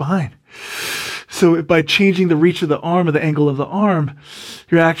into the spine. So by changing the reach of the arm or the angle of the arm,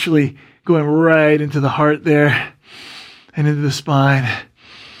 you're actually going right into the heart there and into the spine.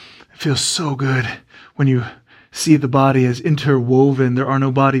 It feels so good when you see the body as interwoven. There are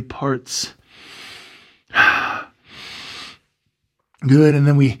no body parts. Good. And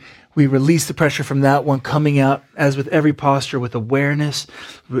then we release the pressure from that one, coming out, as with every posture, with awareness.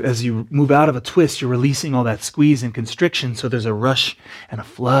 As you move out of a twist, you're releasing all that squeeze and constriction, so there's a rush and a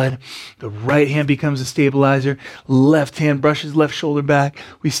flood. The right hand becomes a stabilizer. Left hand brushes left shoulder back.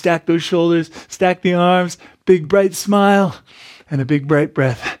 We stack those shoulders, stack the arms, big bright smile, and a big bright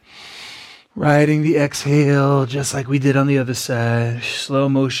breath. Riding the exhale, just like we did on the other side. Slow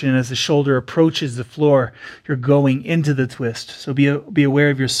motion as the shoulder approaches the floor. You're going into the twist. So be aware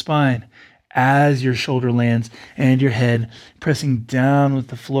of your spine as your shoulder lands and your head pressing down with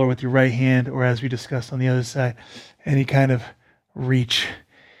the floor with your right hand, or as we discussed on the other side, any kind of reach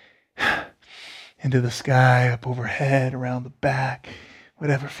into the sky, up overhead, around the back,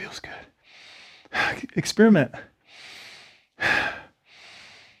 whatever feels good. Experiment.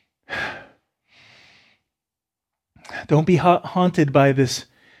 Don't be haunted by this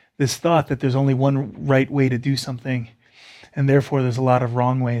thought that there's only one right way to do something, and therefore there's a lot of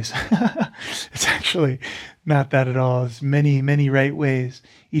wrong ways. It's actually not that at all. There's many, many right ways.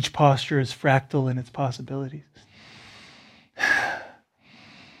 Each posture is fractal in its possibilities.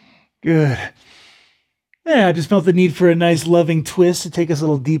 Good. Yeah, I just felt the need for a nice loving twist to take us a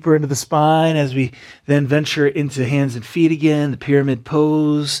little deeper into the spine as we then venture into hands and feet again, the pyramid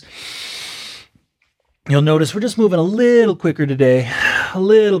pose. You'll notice we're just moving a little quicker today, a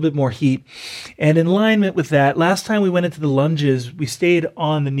little bit more heat. And in alignment with that, last time we went into the lunges, we stayed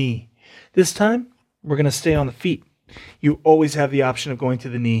on the knee. This time, we're going to stay on the feet. You always have the option of going to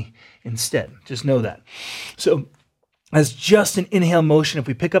the knee instead. Just know that. So as just an inhale motion, if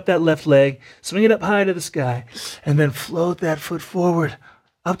we pick up that left leg, swing it up high to the sky, and then float that foot forward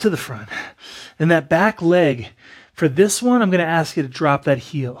up to the front. And that back leg, for this one, I'm going to ask you to drop that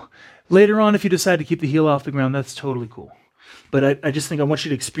heel. Later on, if you decide to keep the heel off the ground, that's totally cool. But I just think I want you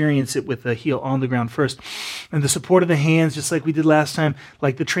to experience it with the heel on the ground first. And the support of the hands, just like we did last time,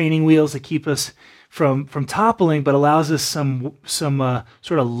 like the training wheels that keep us from toppling, but allows us some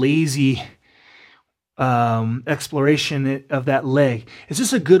sort of lazy exploration of that leg. It's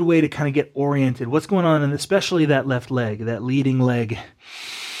just a good way to kind of get oriented. What's going on, and especially that left leg, that leading leg.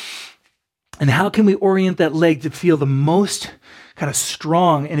 And how can we orient that leg to feel the most kind of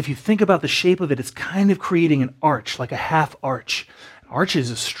strong? And if you think about the shape of it, it's kind of creating an arch, like a half arch. An arch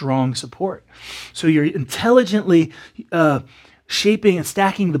is a strong support. So you're intelligently shaping and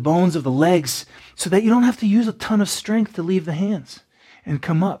stacking the bones of the legs so that you don't have to use a ton of strength to leave the hands and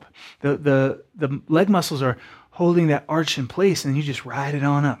come up. The leg muscles are holding that arch in place, and you just ride it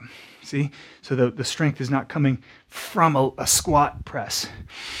on up. See? So the strength is not coming from a squat press.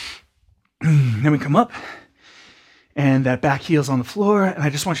 Then we come up, and that back heel's on the floor, and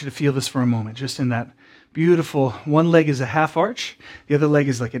I just want you to feel this for a moment, just in that beautiful, one leg is a half arch, the other leg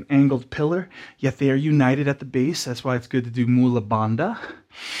is like an angled pillar, yet they are united at the base. That's why it's good to do mula bandha,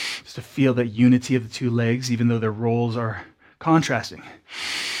 just to feel that unity of the two legs, even though their roles are contrasting.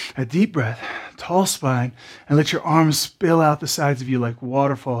 A deep breath, tall spine, and let your arms spill out the sides of you like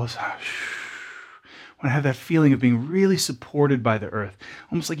waterfalls. Want to have that feeling of being really supported by the earth.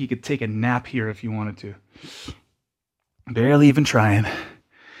 Almost like you could take a nap here if you wanted to. Barely even trying.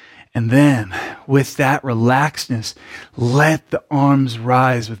 And then, with that relaxedness, let the arms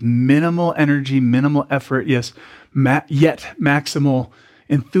rise with minimal energy, minimal effort, yes, yet maximal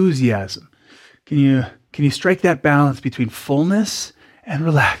enthusiasm. Can you strike that balance between fullness and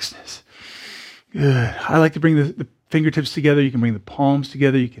relaxedness? Good. I like to bring the fingertips together. You can bring the palms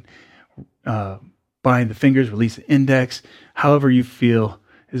together. You can bind the fingers, release the index, however you feel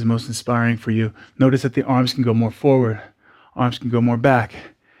is most inspiring for you. Notice that the arms can go more forward, arms can go more back,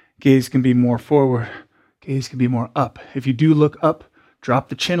 gaze can be more forward, gaze can be more up. If you do look up, drop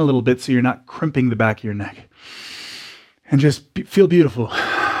the chin a little bit so you're not crimping the back of your neck. And just feel beautiful.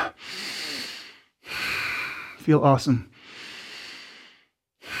 Feel awesome.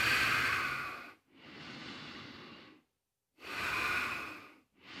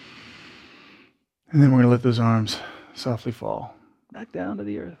 And then we're going to let those arms softly fall back down to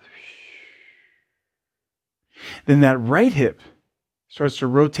the earth. Then that right hip starts to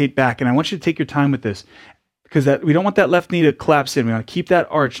rotate back. And I want you to take your time with this because we don't want that left knee to collapse in. We want to keep that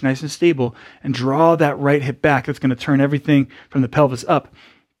arch nice and stable and draw that right hip back. That's going to turn everything from the pelvis up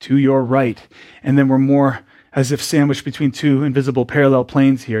to your right. And then we're more as if sandwiched between two invisible parallel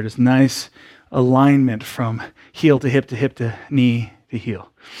planes here. Just nice alignment from heel to hip to knee to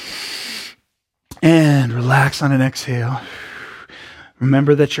heel. And relax on an exhale.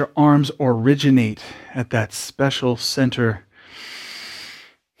 Remember that your arms originate at that special center.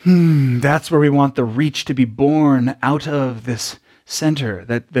 That's where we want the reach to be born out of this center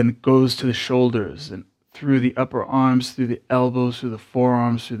that then goes to the shoulders and through the upper arms, through the elbows, through the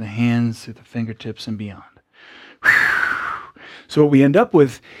forearms, through the hands, through the fingertips and beyond. So what we end up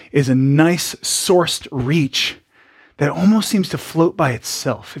with is a nice sourced reach that almost seems to float by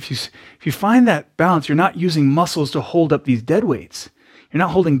itself. If you find that balance, you're not using muscles to hold up these dead weights. You're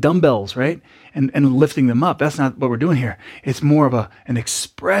not holding dumbbells, right? And lifting them up. That's not what we're doing here. It's more of an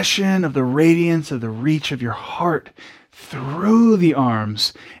expression of the radiance of the reach of your heart through the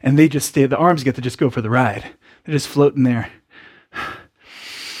arms. And they just stay, the arms get to just go for the ride. They're just floating there.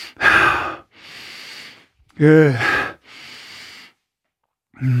 Good.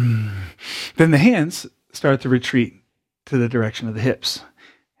 Then the hands start to retreat to the direction of the hips.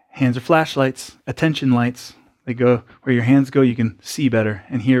 Hands are flashlights, attention lights. They go where your hands go, you can see better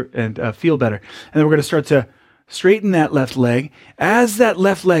and hear and feel better. And then we're going to start to straighten that left leg. As that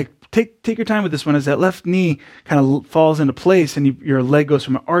left leg, take your time with this one, as that left knee kind of falls into place and your leg goes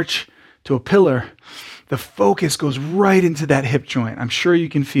from an arch to a pillar, the focus goes right into that hip joint. I'm sure you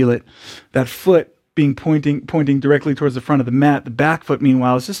can feel it. That foot being pointing directly towards the front of the mat. The back foot,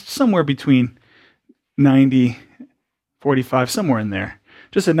 meanwhile, is just somewhere between 90, 45, somewhere in there.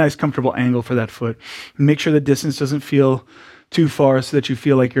 Just a nice, comfortable angle for that foot. Make sure the distance doesn't feel too far so that you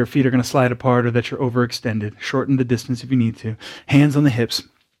feel like your feet are going to slide apart or that you're overextended. Shorten the distance if you need to. Hands on the hips.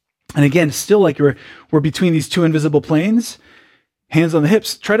 And again, still like we're between these two invisible planes. Hands on the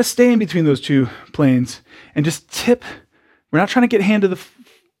hips. Try to stay in between those two planes and just tip. We're not trying to get hand to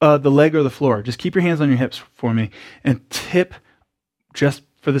the leg or the floor. Just keep your hands on your hips for me and tip, just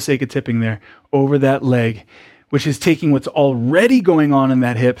for the sake of tipping there, over that leg, which is taking what's already going on in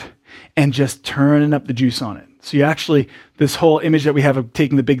that hip and just turning up the juice on it. So you actually, this whole image that we have of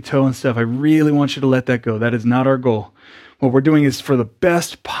taking the big toe and stuff, I really want you to let that go. That is not our goal. What we're doing is for the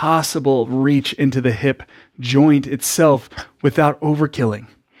best possible reach into the hip joint itself without overkilling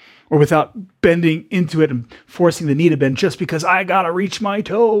or without bending into it and forcing the knee to bend just because I gotta reach my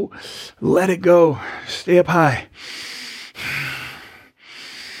toe. Let it go. Stay up high.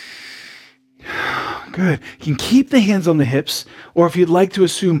 Good. You can keep the hands on the hips, or if you'd like to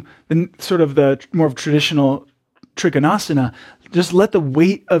assume the more of traditional Trikonasana, just let the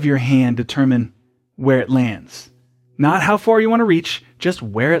weight of your hand determine where it lands. Not how far you want to reach, just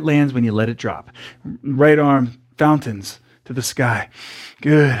where it lands when you let it drop. Right arm, fountains to the sky.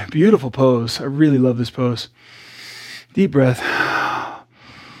 Good. Beautiful pose. I really love this pose. Deep breath.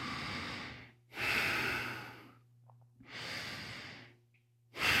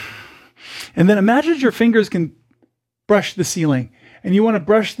 And then imagine your fingers can brush the ceiling. And you want to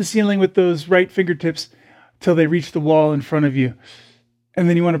brush the ceiling with those right fingertips till they reach the wall in front of you. And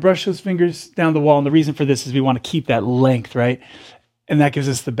then you want to brush those fingers down the wall. And the reason for this is we want to keep that length, right? And that gives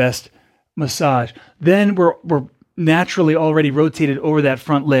us the best massage. Then we're naturally already rotated over that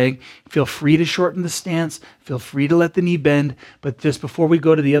front leg. Feel free to shorten the stance. Feel free to let the knee bend. But just before we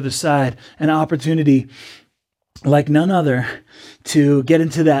go to the other side, an opportunity like none other to get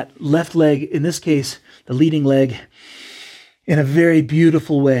into that left leg, in this case, the leading leg, in a very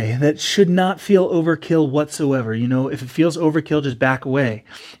beautiful way that should not feel overkill whatsoever. If it feels overkill, just back away.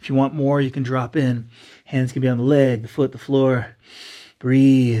 If you want more, you can drop in. Hands can be on the leg, the foot, the floor.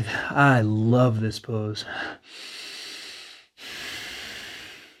 Breathe. I love this pose.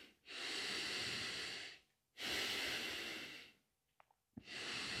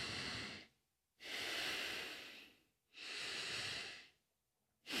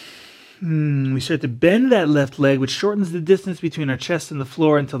 We start to bend that left leg, which shortens the distance between our chest and the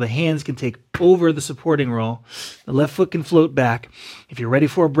floor until the hands can take over the supporting role. The left foot can float back. If you're ready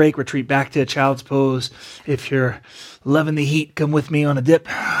for a break, retreat back to a child's pose. If you're loving the heat, come with me on a dip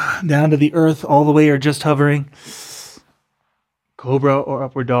down to the earth all the way or just hovering. Cobra or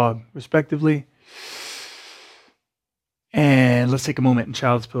upward dog, respectively. And let's take a moment in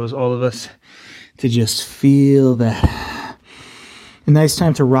child's pose, all of us, to just feel that. A nice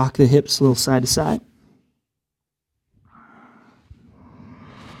time to rock the hips a little side to side.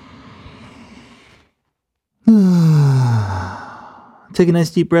 Take a nice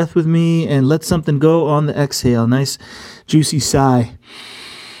deep breath with me and let something go on the exhale. Nice juicy sigh.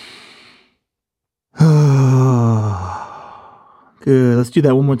 Good. Let's do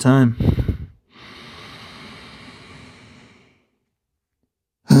that one more time.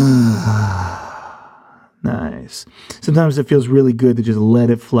 Nice. Sometimes it feels really good to just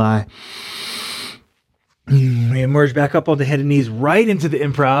let it fly. We emerge back up on the head and knees right into the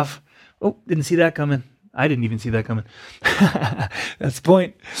improv. Oh, didn't see that coming. I didn't even see that coming. That's the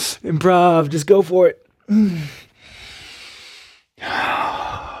point. Improv, just go for it.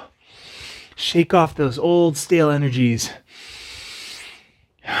 Shake off those old stale energies,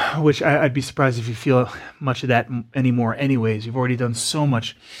 which I'd be surprised if you feel much of that anymore anyways. You've already done so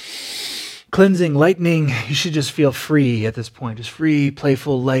much cleansing, lightening. You should just feel free at this point. Just free,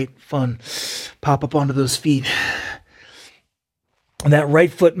 playful, light, fun. Pop up onto those feet. And that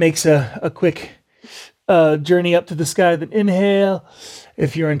right foot makes a quick journey up to the sky. Then inhale.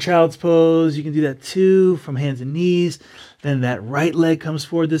 If you're in child's pose, you can do that too, from hands and knees. Then that right leg comes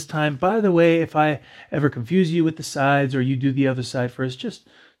forward this time. By the way, if I ever confuse you with the sides or you do the other side first, just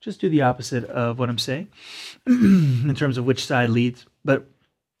do the opposite of what I'm saying in terms of which side leads. But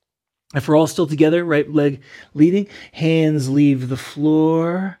if we're all still together, right leg leading, hands leave the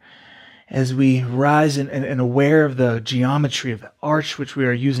floor as we rise and aware of the geometry of the arch, which we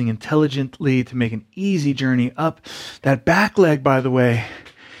are using intelligently to make an easy journey up. That back leg, by the way,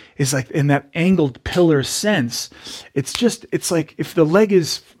 is like in that angled pillar sense. It's like if the leg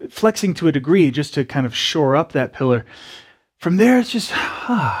is flexing to a degree just to kind of shore up that pillar. From there, it's just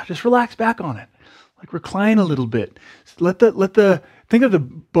relax back on it. Like recline a little bit. Think of the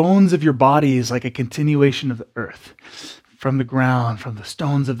bones of your body as like a continuation of the earth. From the ground, from the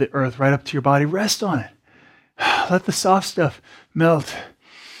stones of the earth, right up to your body. Rest on it. Let the soft stuff melt,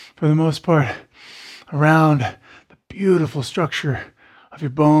 for the most part, around the beautiful structure of your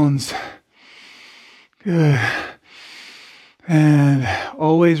bones. Good. And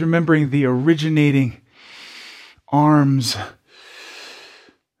always remembering the originating arms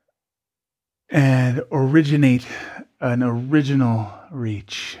and originate an original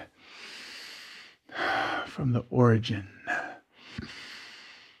reach from the origin.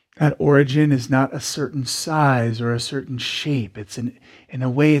 That origin is not a certain size or a certain shape. In a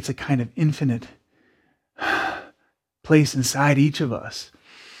way, it's a kind of infinite place inside each of us.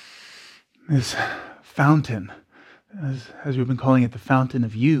 This fountain, as we've been calling it, the fountain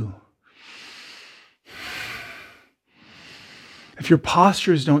of you. If your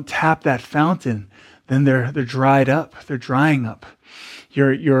postures don't tap that fountain, then they're dried up. They're drying up.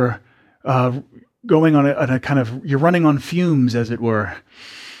 You're going on a kind of, you're running on fumes, as it were.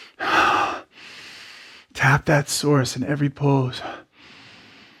 Tap that source in every pose.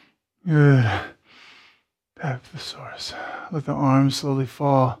 Good. Tap the source. Let the arms slowly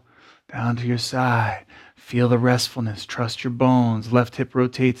fall down to your side. Feel the restfulness. Trust your bones. Left hip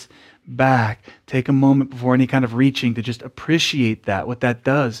rotates back. Take a moment before any kind of reaching to just appreciate that, what that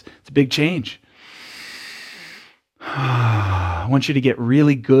does. It's a big change. I want you to get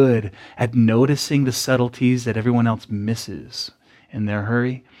really good at noticing the subtleties that everyone else misses in their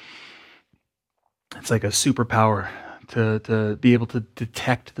hurry. It's like a superpower to be able to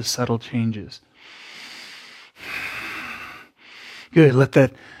detect the subtle changes. Good. Let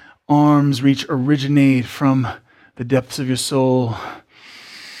that arms reach originate from the depths of your soul.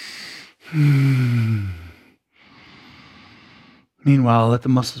 Meanwhile, let the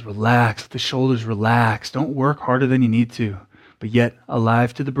muscles relax, let the shoulders relax. Don't work harder than you need to, but yet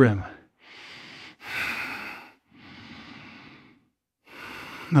alive to the brim.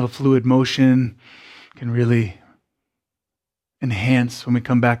 Little fluid motion can really enhance when we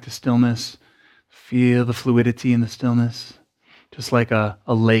come back to stillness. Feel the fluidity in the stillness. Just like a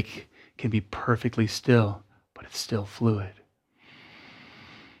lake can be perfectly still, but it's still fluid.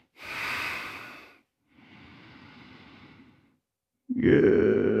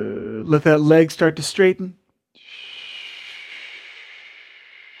 Good. Let that leg start to straighten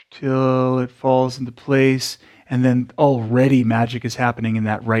till it falls into place, and then already magic is happening in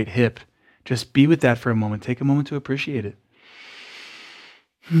that right hip. Just be with that for a moment. Take a moment to appreciate it.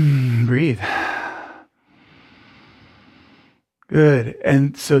 Breathe. Good.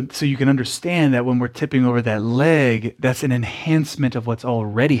 And so you can understand that when we're tipping over that leg, that's an enhancement of what's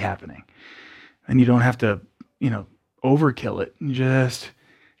already happening. And you don't have to, overkill it. Just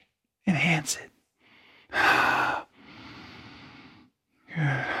enhance it.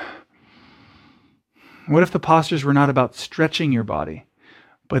 Good. What if the postures were not about stretching your body,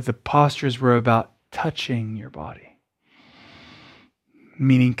 but the postures were about touching your body?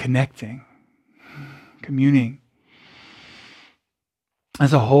 Meaning connecting, communing.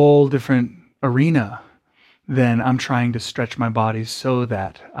 That's a whole different arena than I'm trying to stretch my body so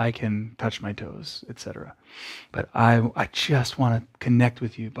that I can touch my toes, etc. But I just want to connect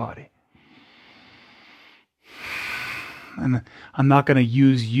with you, body. And I'm not going to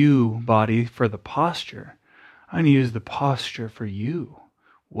use you, body, for the posture. I'm going to use the posture for you.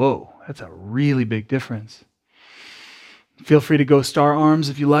 Whoa, that's a really big difference. Feel free to go star arms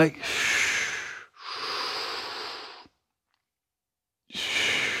if you like.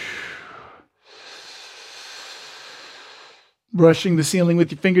 Brushing the ceiling with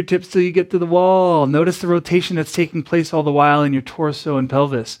your fingertips till you get to the wall. Notice the rotation that's taking place all the while in your torso and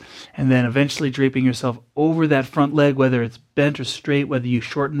pelvis. And then eventually draping yourself over that front leg, whether it's bent or straight, whether you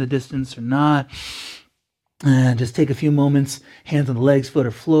shorten the distance or not. And just take a few moments, hands on the legs, foot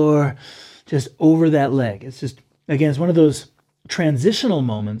or floor, just over that leg. It's just, again, it's one of those transitional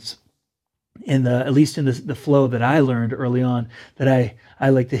moments at least in the flow that I learned early on, that I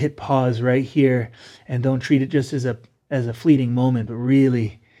like to hit pause right here and don't treat it just as a fleeting moment, but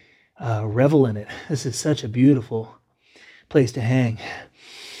really revel in it. This is such a beautiful place to hang.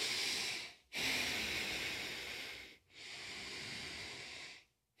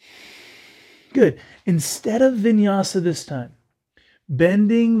 Good. Instead of vinyasa this time,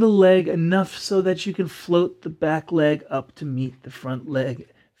 bending the leg enough so that you can float the back leg up to meet the front leg,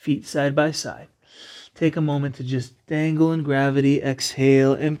 feet side by side. Take a moment to just dangle in gravity,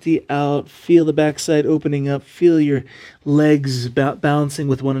 exhale, empty out, feel the backside opening up, feel your legs balancing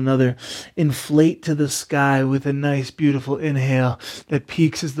with one another, inflate to the sky with a nice, beautiful inhale that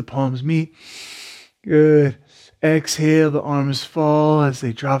peaks as the palms meet. Good. Exhale, the arms fall as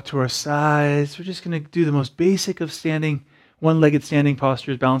they drop to our sides. We're just going to do the most basic of standing, one-legged standing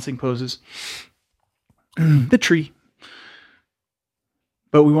postures, balancing poses. The tree.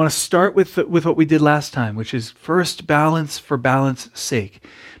 But we want to start with what we did last time, which is first balance for balance sake.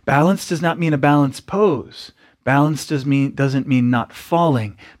 Balance does not mean a balanced pose. Balance doesn't mean not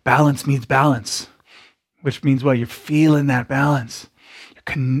falling. Balance means balance, which means what? You're feeling that balance.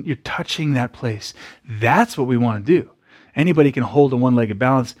 You're touching that place. That's what we want to do. Anybody can hold a one-legged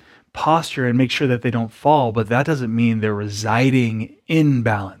balance posture and make sure that they don't fall, but that doesn't mean they're residing in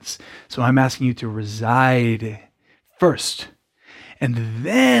balance. So I'm asking you to reside first. And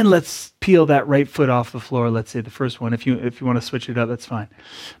then let's peel that right foot off the floor. Let's say the first one. If you want to switch it up, that's fine.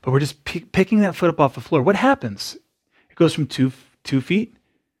 But we're just picking that foot up off the floor. What happens? It goes from two feet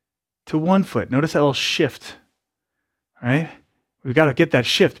to 1 foot. Notice that little shift, right? We've got to get that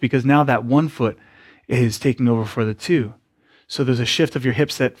shift because now that 1 foot is taking over for the 2. So there's a shift of your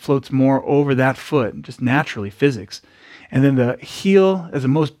hips that floats more over that foot, just naturally, physics. And then the heel as the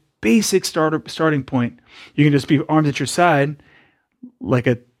most basic starting point. You can just be arms at your side like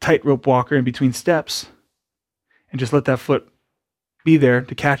a tightrope walker in between steps and just let that foot be there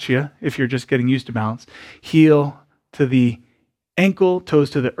to catch you if you're just getting used to balance. Heel to the ankle, toes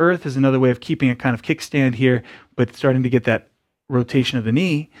to the earth is another way of keeping a kind of kickstand here, but starting to get that rotation of the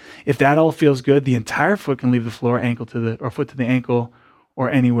knee. If that all feels good, the entire foot can leave the floor, foot to the ankle, or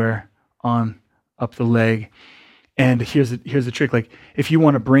anywhere on up the leg. And here's the trick. Like if you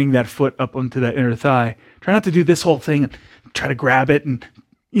want to bring that foot up onto that inner thigh, try not to do this whole thing and try to grab it and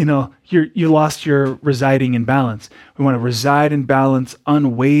you lost your residing in balance. We want to reside in balance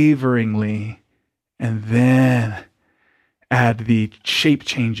unwaveringly, and then add the shape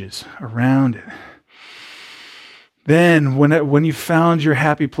changes around it. Then when you found your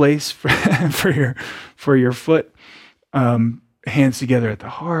happy place for your foot, hands together at the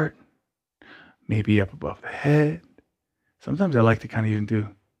heart, maybe up above the head. Sometimes I like to kind of even do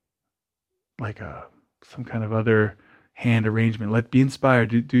like some kind of other hand arrangement. Be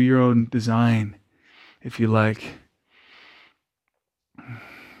inspired. Do your own design if you like.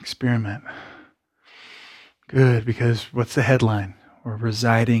 Experiment. Good, because what's the headline? We're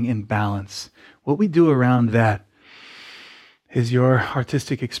residing in balance. What we do around that is your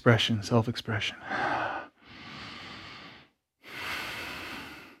artistic expression, self-expression.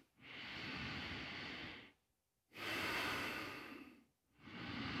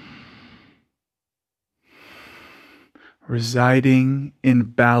 Residing in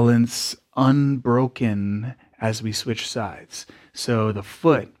balance, unbroken as we switch sides. So the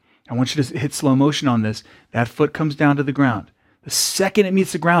foot, I want you to hit slow motion on this. That foot comes down to the ground. The second it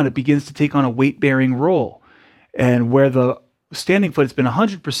meets the ground, it begins to take on a weight-bearing roll. And where the standing foot has been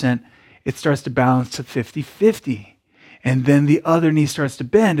 100%, it starts to balance to 50-50. And then the other knee starts to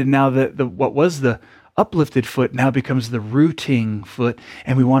bend, and now what was the uplifted foot now becomes the rooting foot,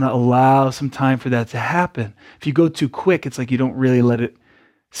 and we want to allow some time for that to happen. If you go too quick, it's like you don't really let it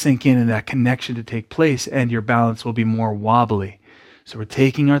sink in and that connection to take place, and your balance will be more wobbly. So we're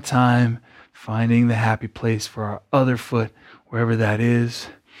taking our time, finding the happy place for our other foot, wherever that is.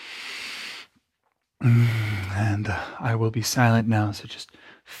 And I will be silent now, so just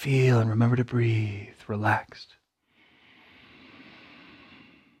feel and remember to breathe, relaxed.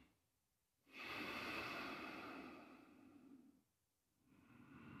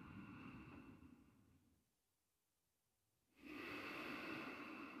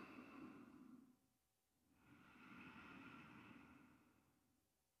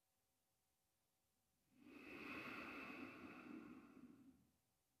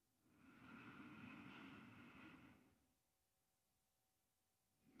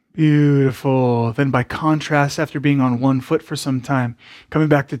 Beautiful. Then by contrast, after being on one foot for some time, coming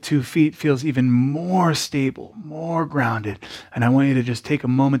back to 2 feet feels even more stable, more grounded. And I want you to just take a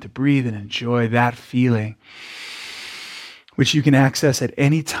moment to breathe and enjoy that feeling, which you can access at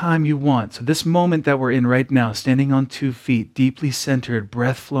any time you want. So this moment that we're in right now, standing on 2 feet, deeply centered,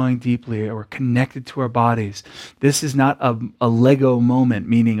 breath flowing deeply, or connected to our bodies, this is not a Lego moment,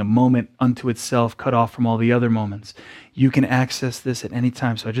 meaning a moment unto itself cut off from all the other moments. You can access this at any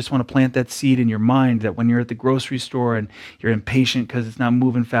time. So I just want to plant that seed in your mind that when you're at the grocery store and you're impatient because it's not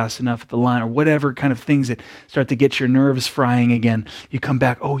moving fast enough at the line or whatever kind of things that start to get your nerves frying again, you come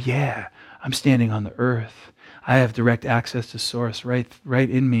back, oh yeah, I'm standing on the earth. I have direct access to source right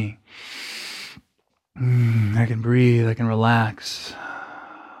in me. I can breathe, I can relax.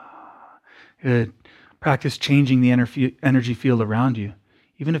 Good. Practice changing the energy field around you.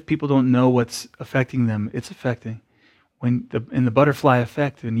 Even if people don't know what's affecting them, it's affecting. In the butterfly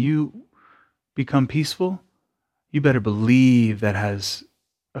effect, when you become peaceful, you better believe that has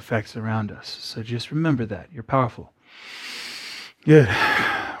effects around us. So just remember that. You're powerful. Good.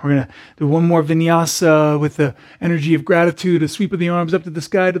 We're going to do one more vinyasa with the energy of gratitude, a sweep of the arms up to the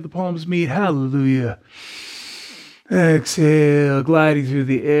sky, to the palms meet. Hallelujah. Exhale, gliding through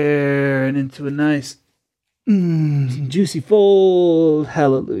the air and into a nice juicy fold.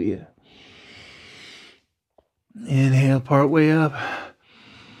 Hallelujah. Inhale, part way up.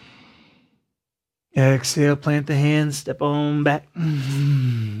 Exhale, plant the hands, step on back.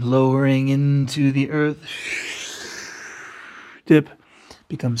 Lowering into the earth. Dip,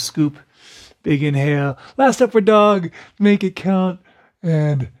 become scoop. Big inhale. Last upward dog. Make it count.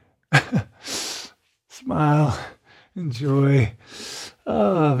 And smile. Enjoy.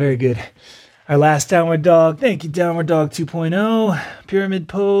 Oh, very good. Our last downward dog. Thank you, downward dog 2.0. Pyramid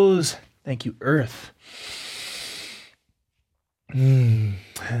pose. Thank you, earth. And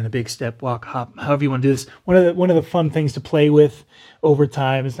a big step, walk, hop, however you want to do this. One of the fun things to play with over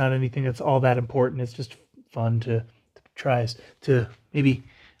time. It's not anything that's all that important. It's just fun to try is to maybe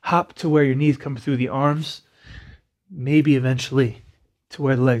hop to where your knees come through the arms, maybe eventually to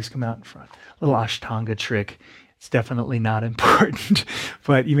where the legs come out in front. A little Ashtanga trick. It's definitely not important,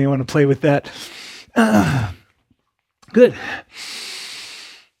 but you may want to play with that. Good.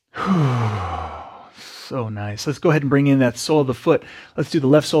 So nice. Let's go ahead and bring in that sole of the foot. Let's do the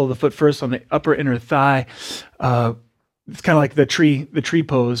left sole of the foot first on the upper inner thigh. It's kind of like the tree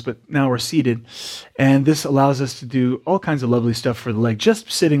pose, but now we're seated. And this allows us to do all kinds of lovely stuff for the leg.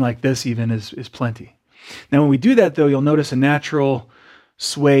 Just sitting like this even is plenty. Now when we do that though, you'll notice a natural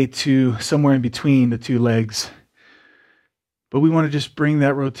sway to somewhere in between the two legs. But we want to just bring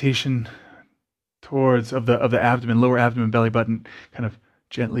that rotation towards of the abdomen, lower abdomen, belly button, kind of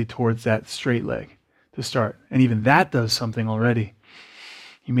gently towards that straight leg to start. And even that does something already.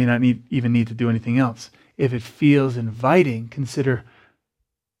 You may not even need to do anything else. If it feels inviting, consider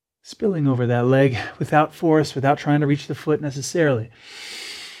spilling over that leg without force, without trying to reach the foot necessarily.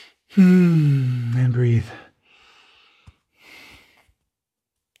 And breathe.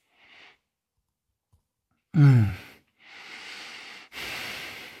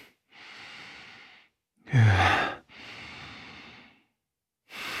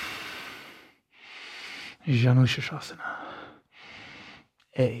 Janu Shasana.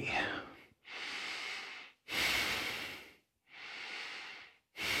 A.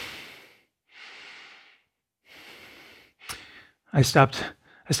 I stopped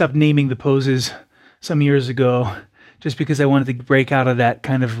naming the poses some years ago just because I wanted to break out of that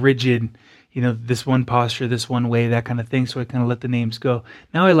kind of rigid, this one posture, this one way, that kind of thing. So I kind of let the names go.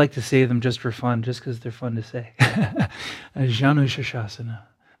 Now I like to say them just for fun, just because they're fun to say. Janu Shasana.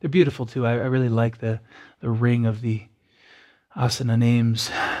 They're beautiful too. I really like the ring of the asana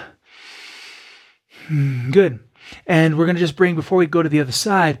names. Good. And we're going to just bring, before we go to the other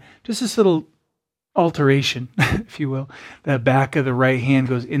side, just this little alteration, if you will. The back of the right hand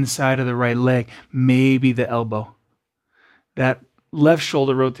goes inside of the right leg, maybe the elbow. That left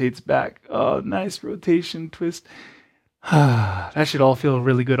shoulder rotates back. Oh, nice rotation, twist. That should all feel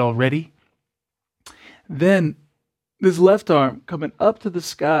really good already. Then this left arm coming up to the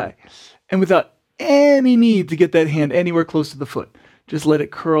sky, and without any need to get that hand anywhere close to the foot, just let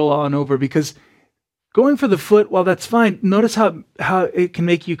it curl on over, because going for the foot, while that's fine, notice how it can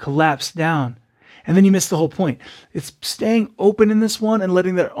make you collapse down. And then you miss the whole point. It's staying open in this one and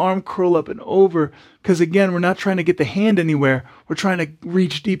letting that arm curl up and over. Because again, we're not trying to get the hand anywhere. We're trying to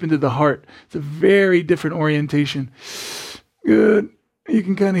reach deep into the heart. It's a very different orientation. Good. You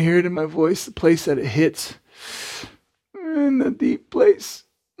can kind of hear it in my voice, the place that it hits. In the deep place.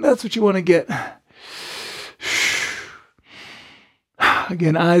 That's what you want to get.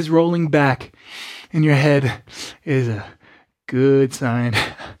 Again, eyes rolling back in your head is a good sign.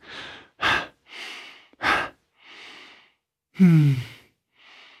 And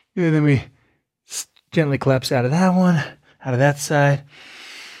then we gently collapse out of that one, out of that side.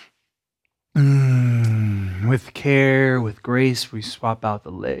 With care, with grace, we swap out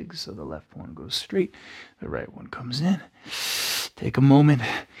the legs. So the left one goes straight, the right one comes in. Take a moment,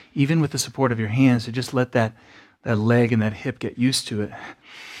 even with the support of your hands, to just let that leg and that hip get used to it.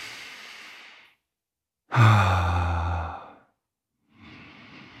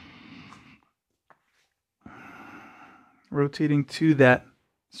 Rotating to that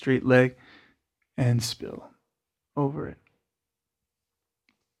straight leg and spill over it.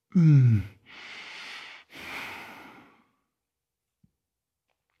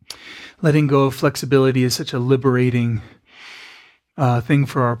 Letting go of flexibility is such a liberating thing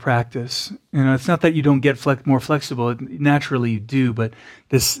for our practice. It's not that you don't get more flexible. Naturally you do, but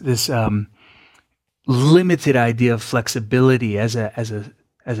this limited idea of flexibility as a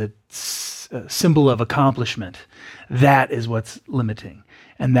symbol of accomplishment, that is what's limiting.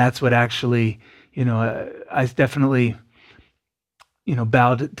 And that's what actually, I definitely,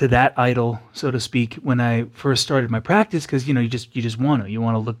 bowed to that idol, so to speak, when I first started my practice, because, you just want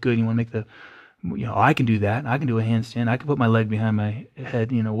to look good. You want to make I can do that. I can do a handstand. I can put my leg behind my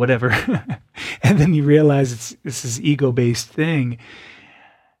head, whatever. And then you realize this is ego-based thing.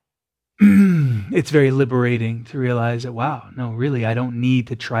 It's very liberating to realize that, wow, no, really, I don't need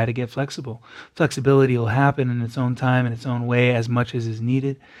to try to get flexible. Flexibility will happen in its own time, in its own way, as much as is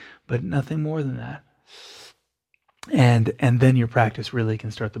needed, but nothing more than that. And then your practice really can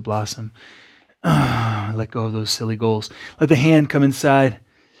start to blossom. Let go of those silly goals. Let the hand come inside,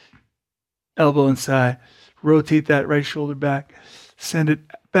 elbow inside, rotate that right shoulder back, send it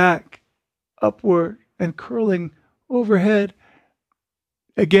back, upward, and curling overhead.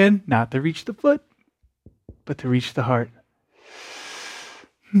 Again, not to reach the foot, but to reach the heart.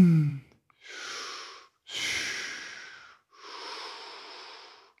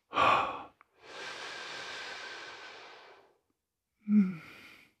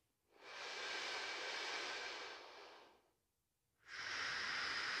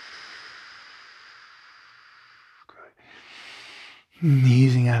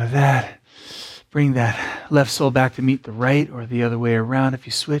 Easing out of that. Bring that left sole back to meet the right, or the other way around if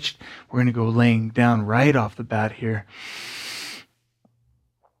you switched. We're going to go laying down right off the bat here.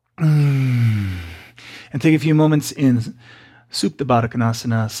 And take a few moments in Supta Baddha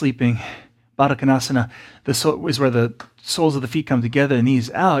Konasana, sleeping. Baddha Konasana is where the soles of the feet come together, the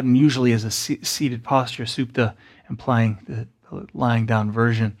knees out, and usually is a seated posture, Supta, implying the lying down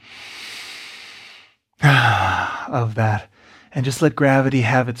version of that. And just let gravity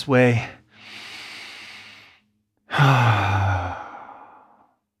have its way.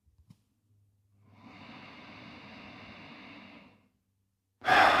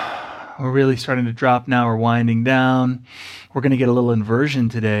 We're really starting to drop now. We're winding down. We're going to get a little inversion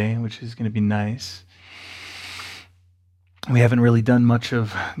today, which is going to be nice. We haven't really done much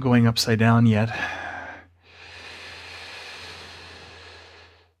of going upside down yet.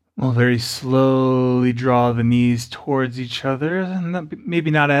 We'll very slowly draw the knees towards each other. Maybe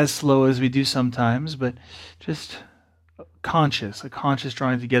not as slow as we do sometimes, but just a conscious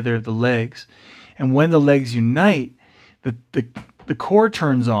drawing together of the legs. And when the legs unite, the core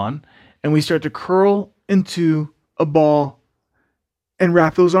turns on, and we start to curl into a ball and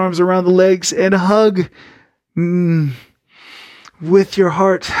wrap those arms around the legs and hug with your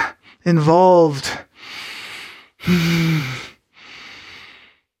heart involved.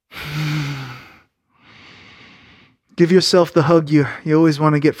 Give yourself the hug you always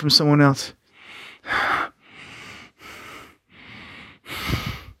want to get from someone else.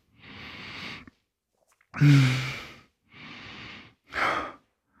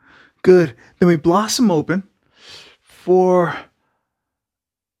 Good. Then we blossom open for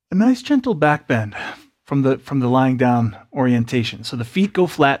a nice gentle back bend from the lying down orientation. So the feet go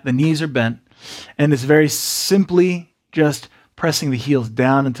flat, the knees are bent, and it's very simply just pressing the heels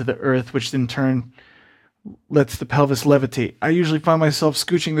down into the earth, which in turn lets the pelvis levitate. I usually find myself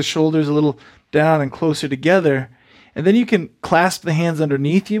scooching the shoulders a little down and closer together. And then you can clasp the hands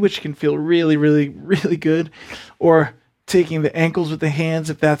underneath you, which can feel really, really, really good. Or taking the ankles with the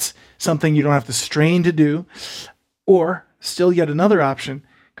hands if that's something you don't have to strain to do. Or, still yet another option,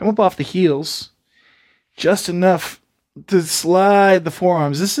 come up off the heels just enough to slide the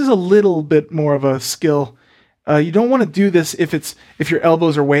forearms. This is a little bit more of a skill. You don't want to do this if your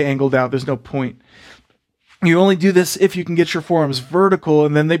elbows are way angled out. There's no point. You only do this if you can get your forearms vertical,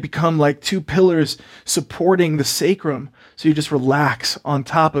 and then they become like two pillars supporting the sacrum. So you just relax on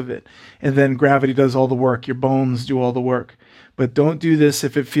top of it, and then gravity does all the work. Your bones do all the work. But don't do this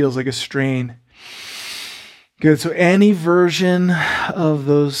if it feels like a strain. Good. So any version of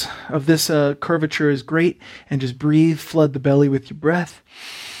this curvature is great, and just breathe, flood the belly with your breath.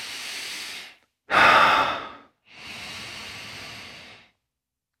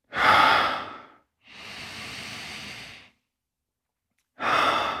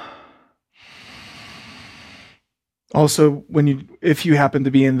 Also, if you happen to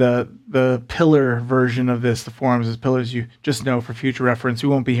be in the pillar version of this, the forearms as pillars, you just know for future reference, we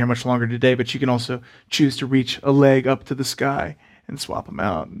won't be here much longer today, but you can also choose to reach a leg up to the sky and swap them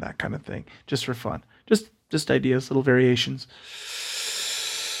out and that kind of thing, just for fun. Just ideas, little variations.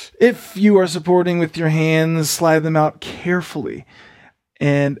 If you are supporting with your hands, slide them out carefully.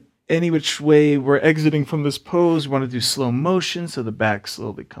 And any which way we're exiting from this pose, we want to do slow motion, so the back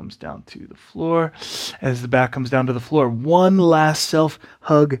slowly comes down to the floor. As the back comes down to the floor, one last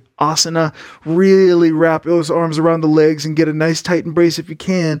self-hug asana. Really wrap those arms around the legs and get a nice tight embrace if you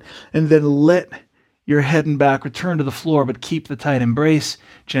can, and then let your head and back return to the floor, but keep the tight embrace,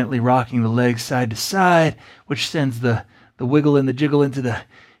 gently rocking the legs side to side, which sends the wiggle and the jiggle into the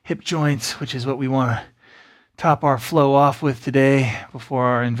hip joints, which is what we want to top our flow off with today before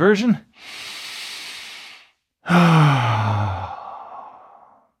our inversion.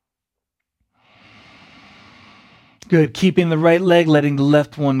 Good. Keeping the right leg, letting the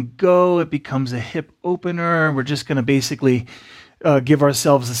left one go. It becomes a hip opener. We're just going to basically give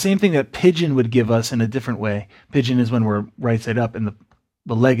ourselves the same thing that pigeon would give us in a different way. Pigeon is when we're right side up and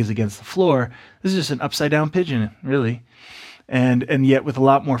the leg is against the floor. This is just an upside down pigeon, really. And yet with a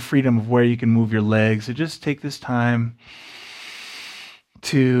lot more freedom of where you can move your legs. So just take this time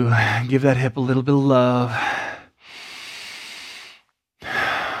to give that hip a little bit of love.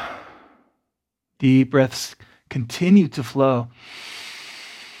 Deep breaths continue to flow.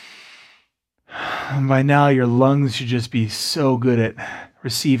 And by now your lungs should just be so good at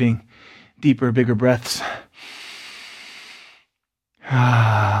receiving deeper, bigger breaths.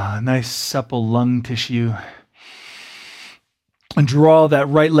 Nice supple lung tissue. And draw that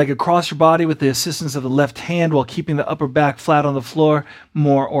right leg across your body with the assistance of the left hand while keeping the upper back flat on the floor,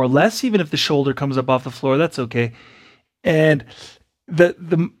 more or less. Even if the shoulder comes up off the floor, that's okay. And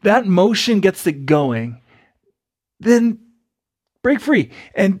that motion gets it going, then break free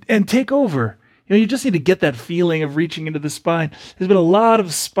and take over. You just need to get that feeling of reaching into the spine. There's been a lot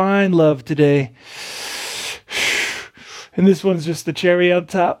of spine love today. And this one's just the cherry on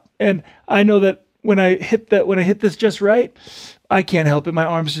top. And I know that when I hit this just right, I can't help it. My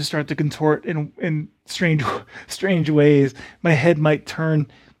arms just start to contort in strange ways. My head might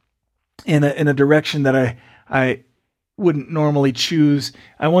turn in a direction that I wouldn't normally choose.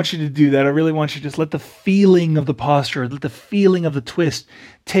 I want you to do that. I really want you to just let the feeling of the posture, let the feeling of the twist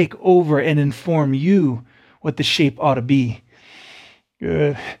take over and inform you what the shape ought to be.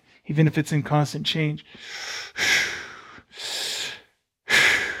 Good. Even if it's in constant change. A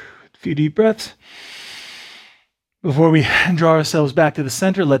few deep breaths. Before we draw ourselves back to the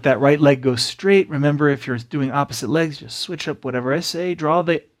center, let that right leg go straight. Remember, if you're doing opposite legs, just switch up whatever I say. Draw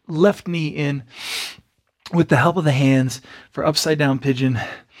the left knee in with the help of the hands for upside down pigeon.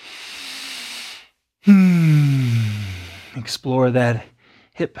 Explore that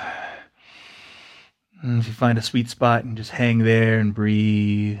hip. And if you find a sweet spot, and just hang there and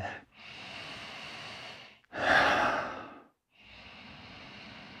breathe.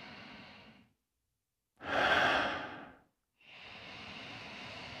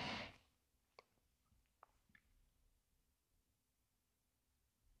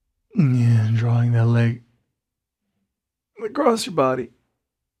 And drawing that leg across your body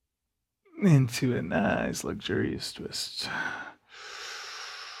into a nice luxurious twist.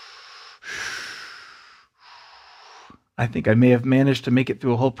 I think I may have managed to make it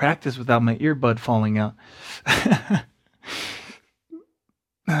through a whole practice without my earbud falling out.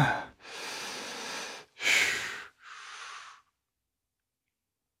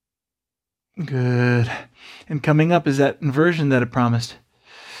 Good. And coming up is that inversion that I promised.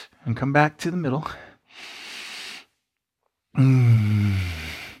 And come back to the middle. Bring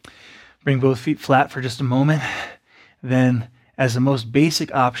both feet flat for just a moment. Then, as the most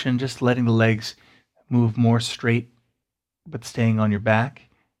basic option, just letting the legs move more straight, but staying on your back,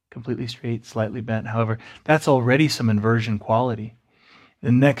 completely straight, slightly bent. However, that's already some inversion quality.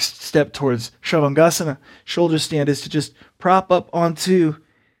 The next step towards Shavasana, shoulder stand, is to just prop up onto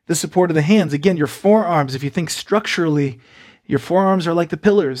the support of the hands. Again, your forearms, if you think structurally, your forearms are like the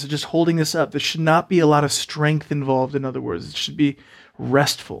pillars, just holding this up. There should not be a lot of strength involved, in other words. It should be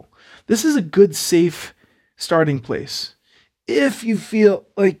restful. This is a good, safe starting place. If you feel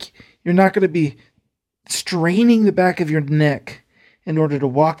like you're not going to be straining the back of your neck in order to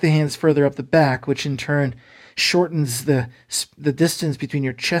walk the hands further up the back, which in turn shortens the distance between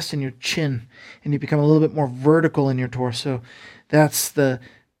your chest and your chin, and you become a little bit more vertical in your torso. That's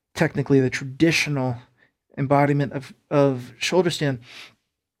technically the traditional embodiment of shoulder stand.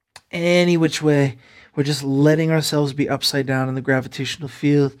 Any which way, we're just letting ourselves be upside down in the gravitational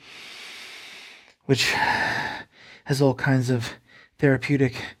field, which has all kinds of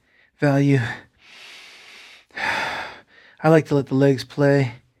therapeutic value. I like to let the legs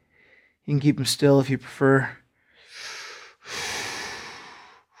play. You can keep them still if you prefer.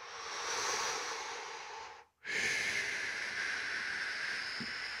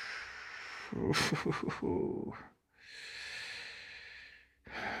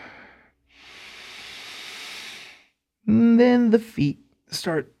 And then the feet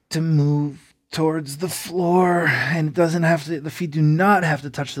start to move towards the floor, and the feet do not have to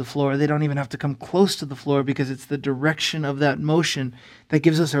touch the floor. They don't even have to come close to the floor, because it's the direction of that motion that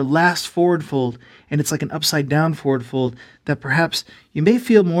gives us our last forward fold, and it's like an upside down forward fold that perhaps you may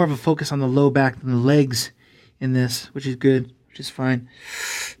feel more of a focus on the low back than the legs in this, which is good, which is fine.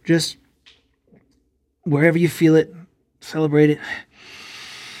 Just wherever you feel it, celebrate it.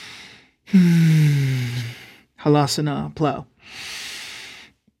 Halasana, plow.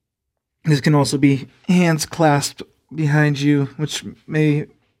 This can also be hands clasped behind you, which may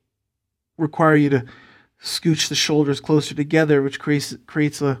require you to scooch the shoulders closer together, which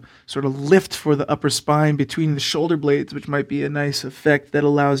creates a sort of lift for the upper spine between the shoulder blades, which might be a nice effect that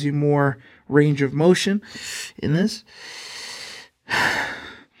allows you more range of motion in this.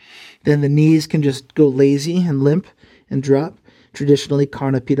 Then the knees can just go lazy and limp and drop. Traditionally,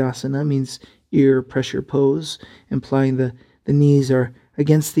 Karnapidasana means ear pressure pose, implying the knees are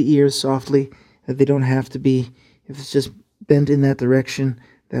against the ears softly, that they don't have to be. If it's just bent in that direction,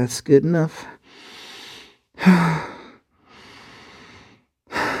 that's good enough.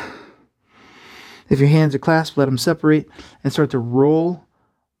 If your hands are clasped, let them separate and start to roll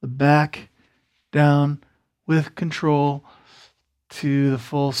the back down with control to the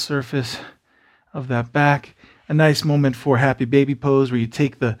full surface of that back. A nice moment for happy baby pose, where you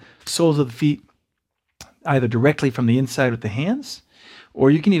take the soles of the feet either directly from the inside with the hands, Or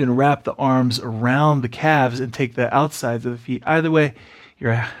you can even wrap the arms around the calves and take the outsides of the feet. Either way,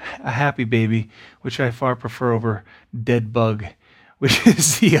 you're a happy baby, which I far prefer over dead bug, which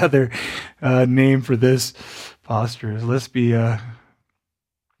is the other name for this posture. Let's be a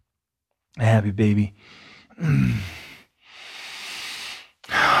happy baby.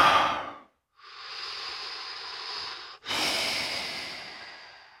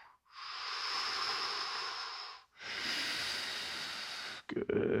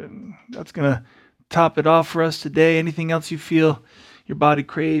 Good. That's going to top it off for us today. Anything else you feel your body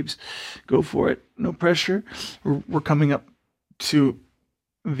craves, go for it. No pressure. We're coming up to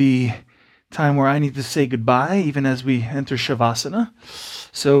the time where I need to say goodbye, even as we enter Shavasana.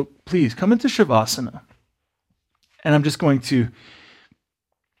 So please come into Shavasana. And I'm just going to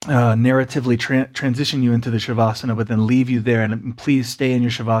narratively transition you into the Shavasana, but then leave you there. And please stay in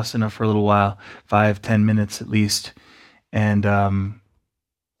your Shavasana for a little while, 5-10 minutes at least, and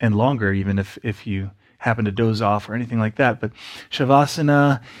longer, even if you happen to doze off or anything like that. But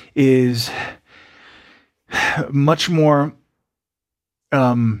Shavasana is much more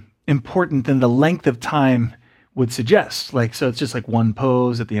important than the length of time would suggest. So it's just like one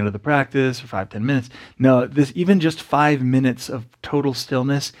pose at the end of the practice for 5-10 minutes. No, this even just 5 minutes of total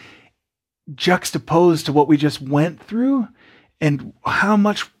stillness juxtaposed to what we just went through and how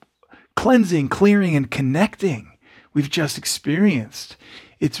much cleansing, clearing, and connecting we've just experienced.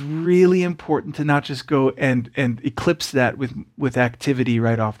 It's really important to not just go and eclipse that with activity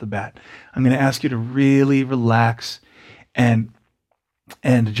right off the bat. I'm going to ask you to really relax and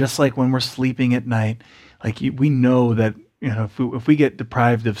just like when we're sleeping at night, we know that if we get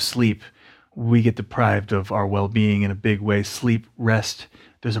deprived of sleep, we get deprived of our well-being in a big way. Sleep, rest.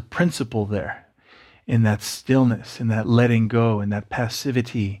 There's a principle there in that stillness, in that letting go, in that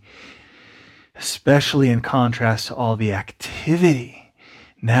passivity, especially in contrast to all the activity.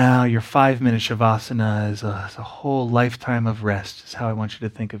 Now your 5-minute Shavasana is a whole lifetime of rest, is how I want you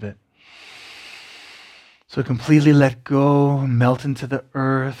to think of it. So completely let go, melt into the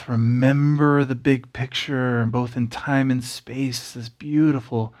earth, remember the big picture, both in time and space, this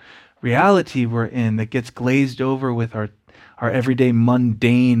beautiful reality we're in that gets glazed over with our everyday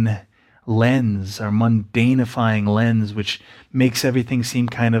mundane lens, our mundanifying lens, which makes everything seem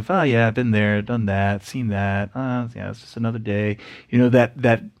kind of, oh yeah, I've been there, done that, seen that, yeah, it's just another day.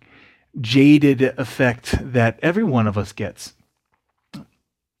 That jaded effect that every one of us gets.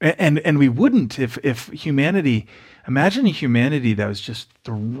 And we wouldn't if humanity, imagine a humanity that was just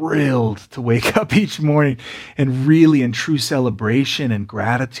thrilled to wake up each morning and really in true celebration and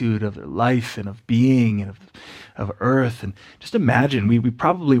gratitude of their life and of being and of earth. And just imagine, we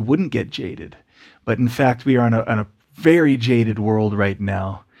probably wouldn't get jaded. But in fact, we are in a very jaded world right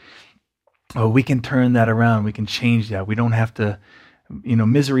now. Oh, we can turn that around. We can change that. We don't have to,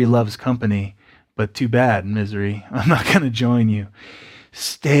 misery loves company, but too bad, misery. I'm not going to join you.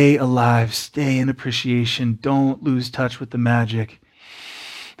 Stay alive, stay in appreciation, don't lose touch with the magic.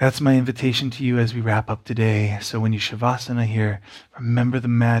 That's my invitation to you as we wrap up today. So when you Shavasana here, remember the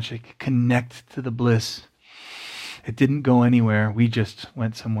magic, connect to the bliss. It didn't go anywhere, we just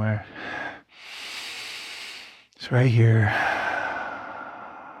went somewhere. It's right here.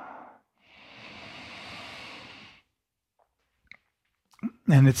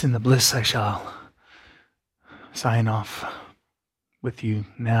 And it's in the bliss I shall sign off with you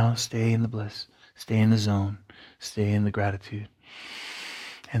now. Stay in the bliss, stay in the zone, stay in the gratitude.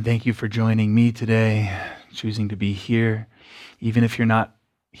 And thank you for joining me today, choosing to be here. Even if you're not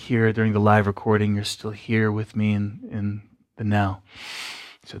here during the live recording, you're still here with me in the now.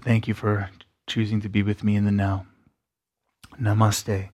 So thank you for choosing to be with me in the now. Namaste.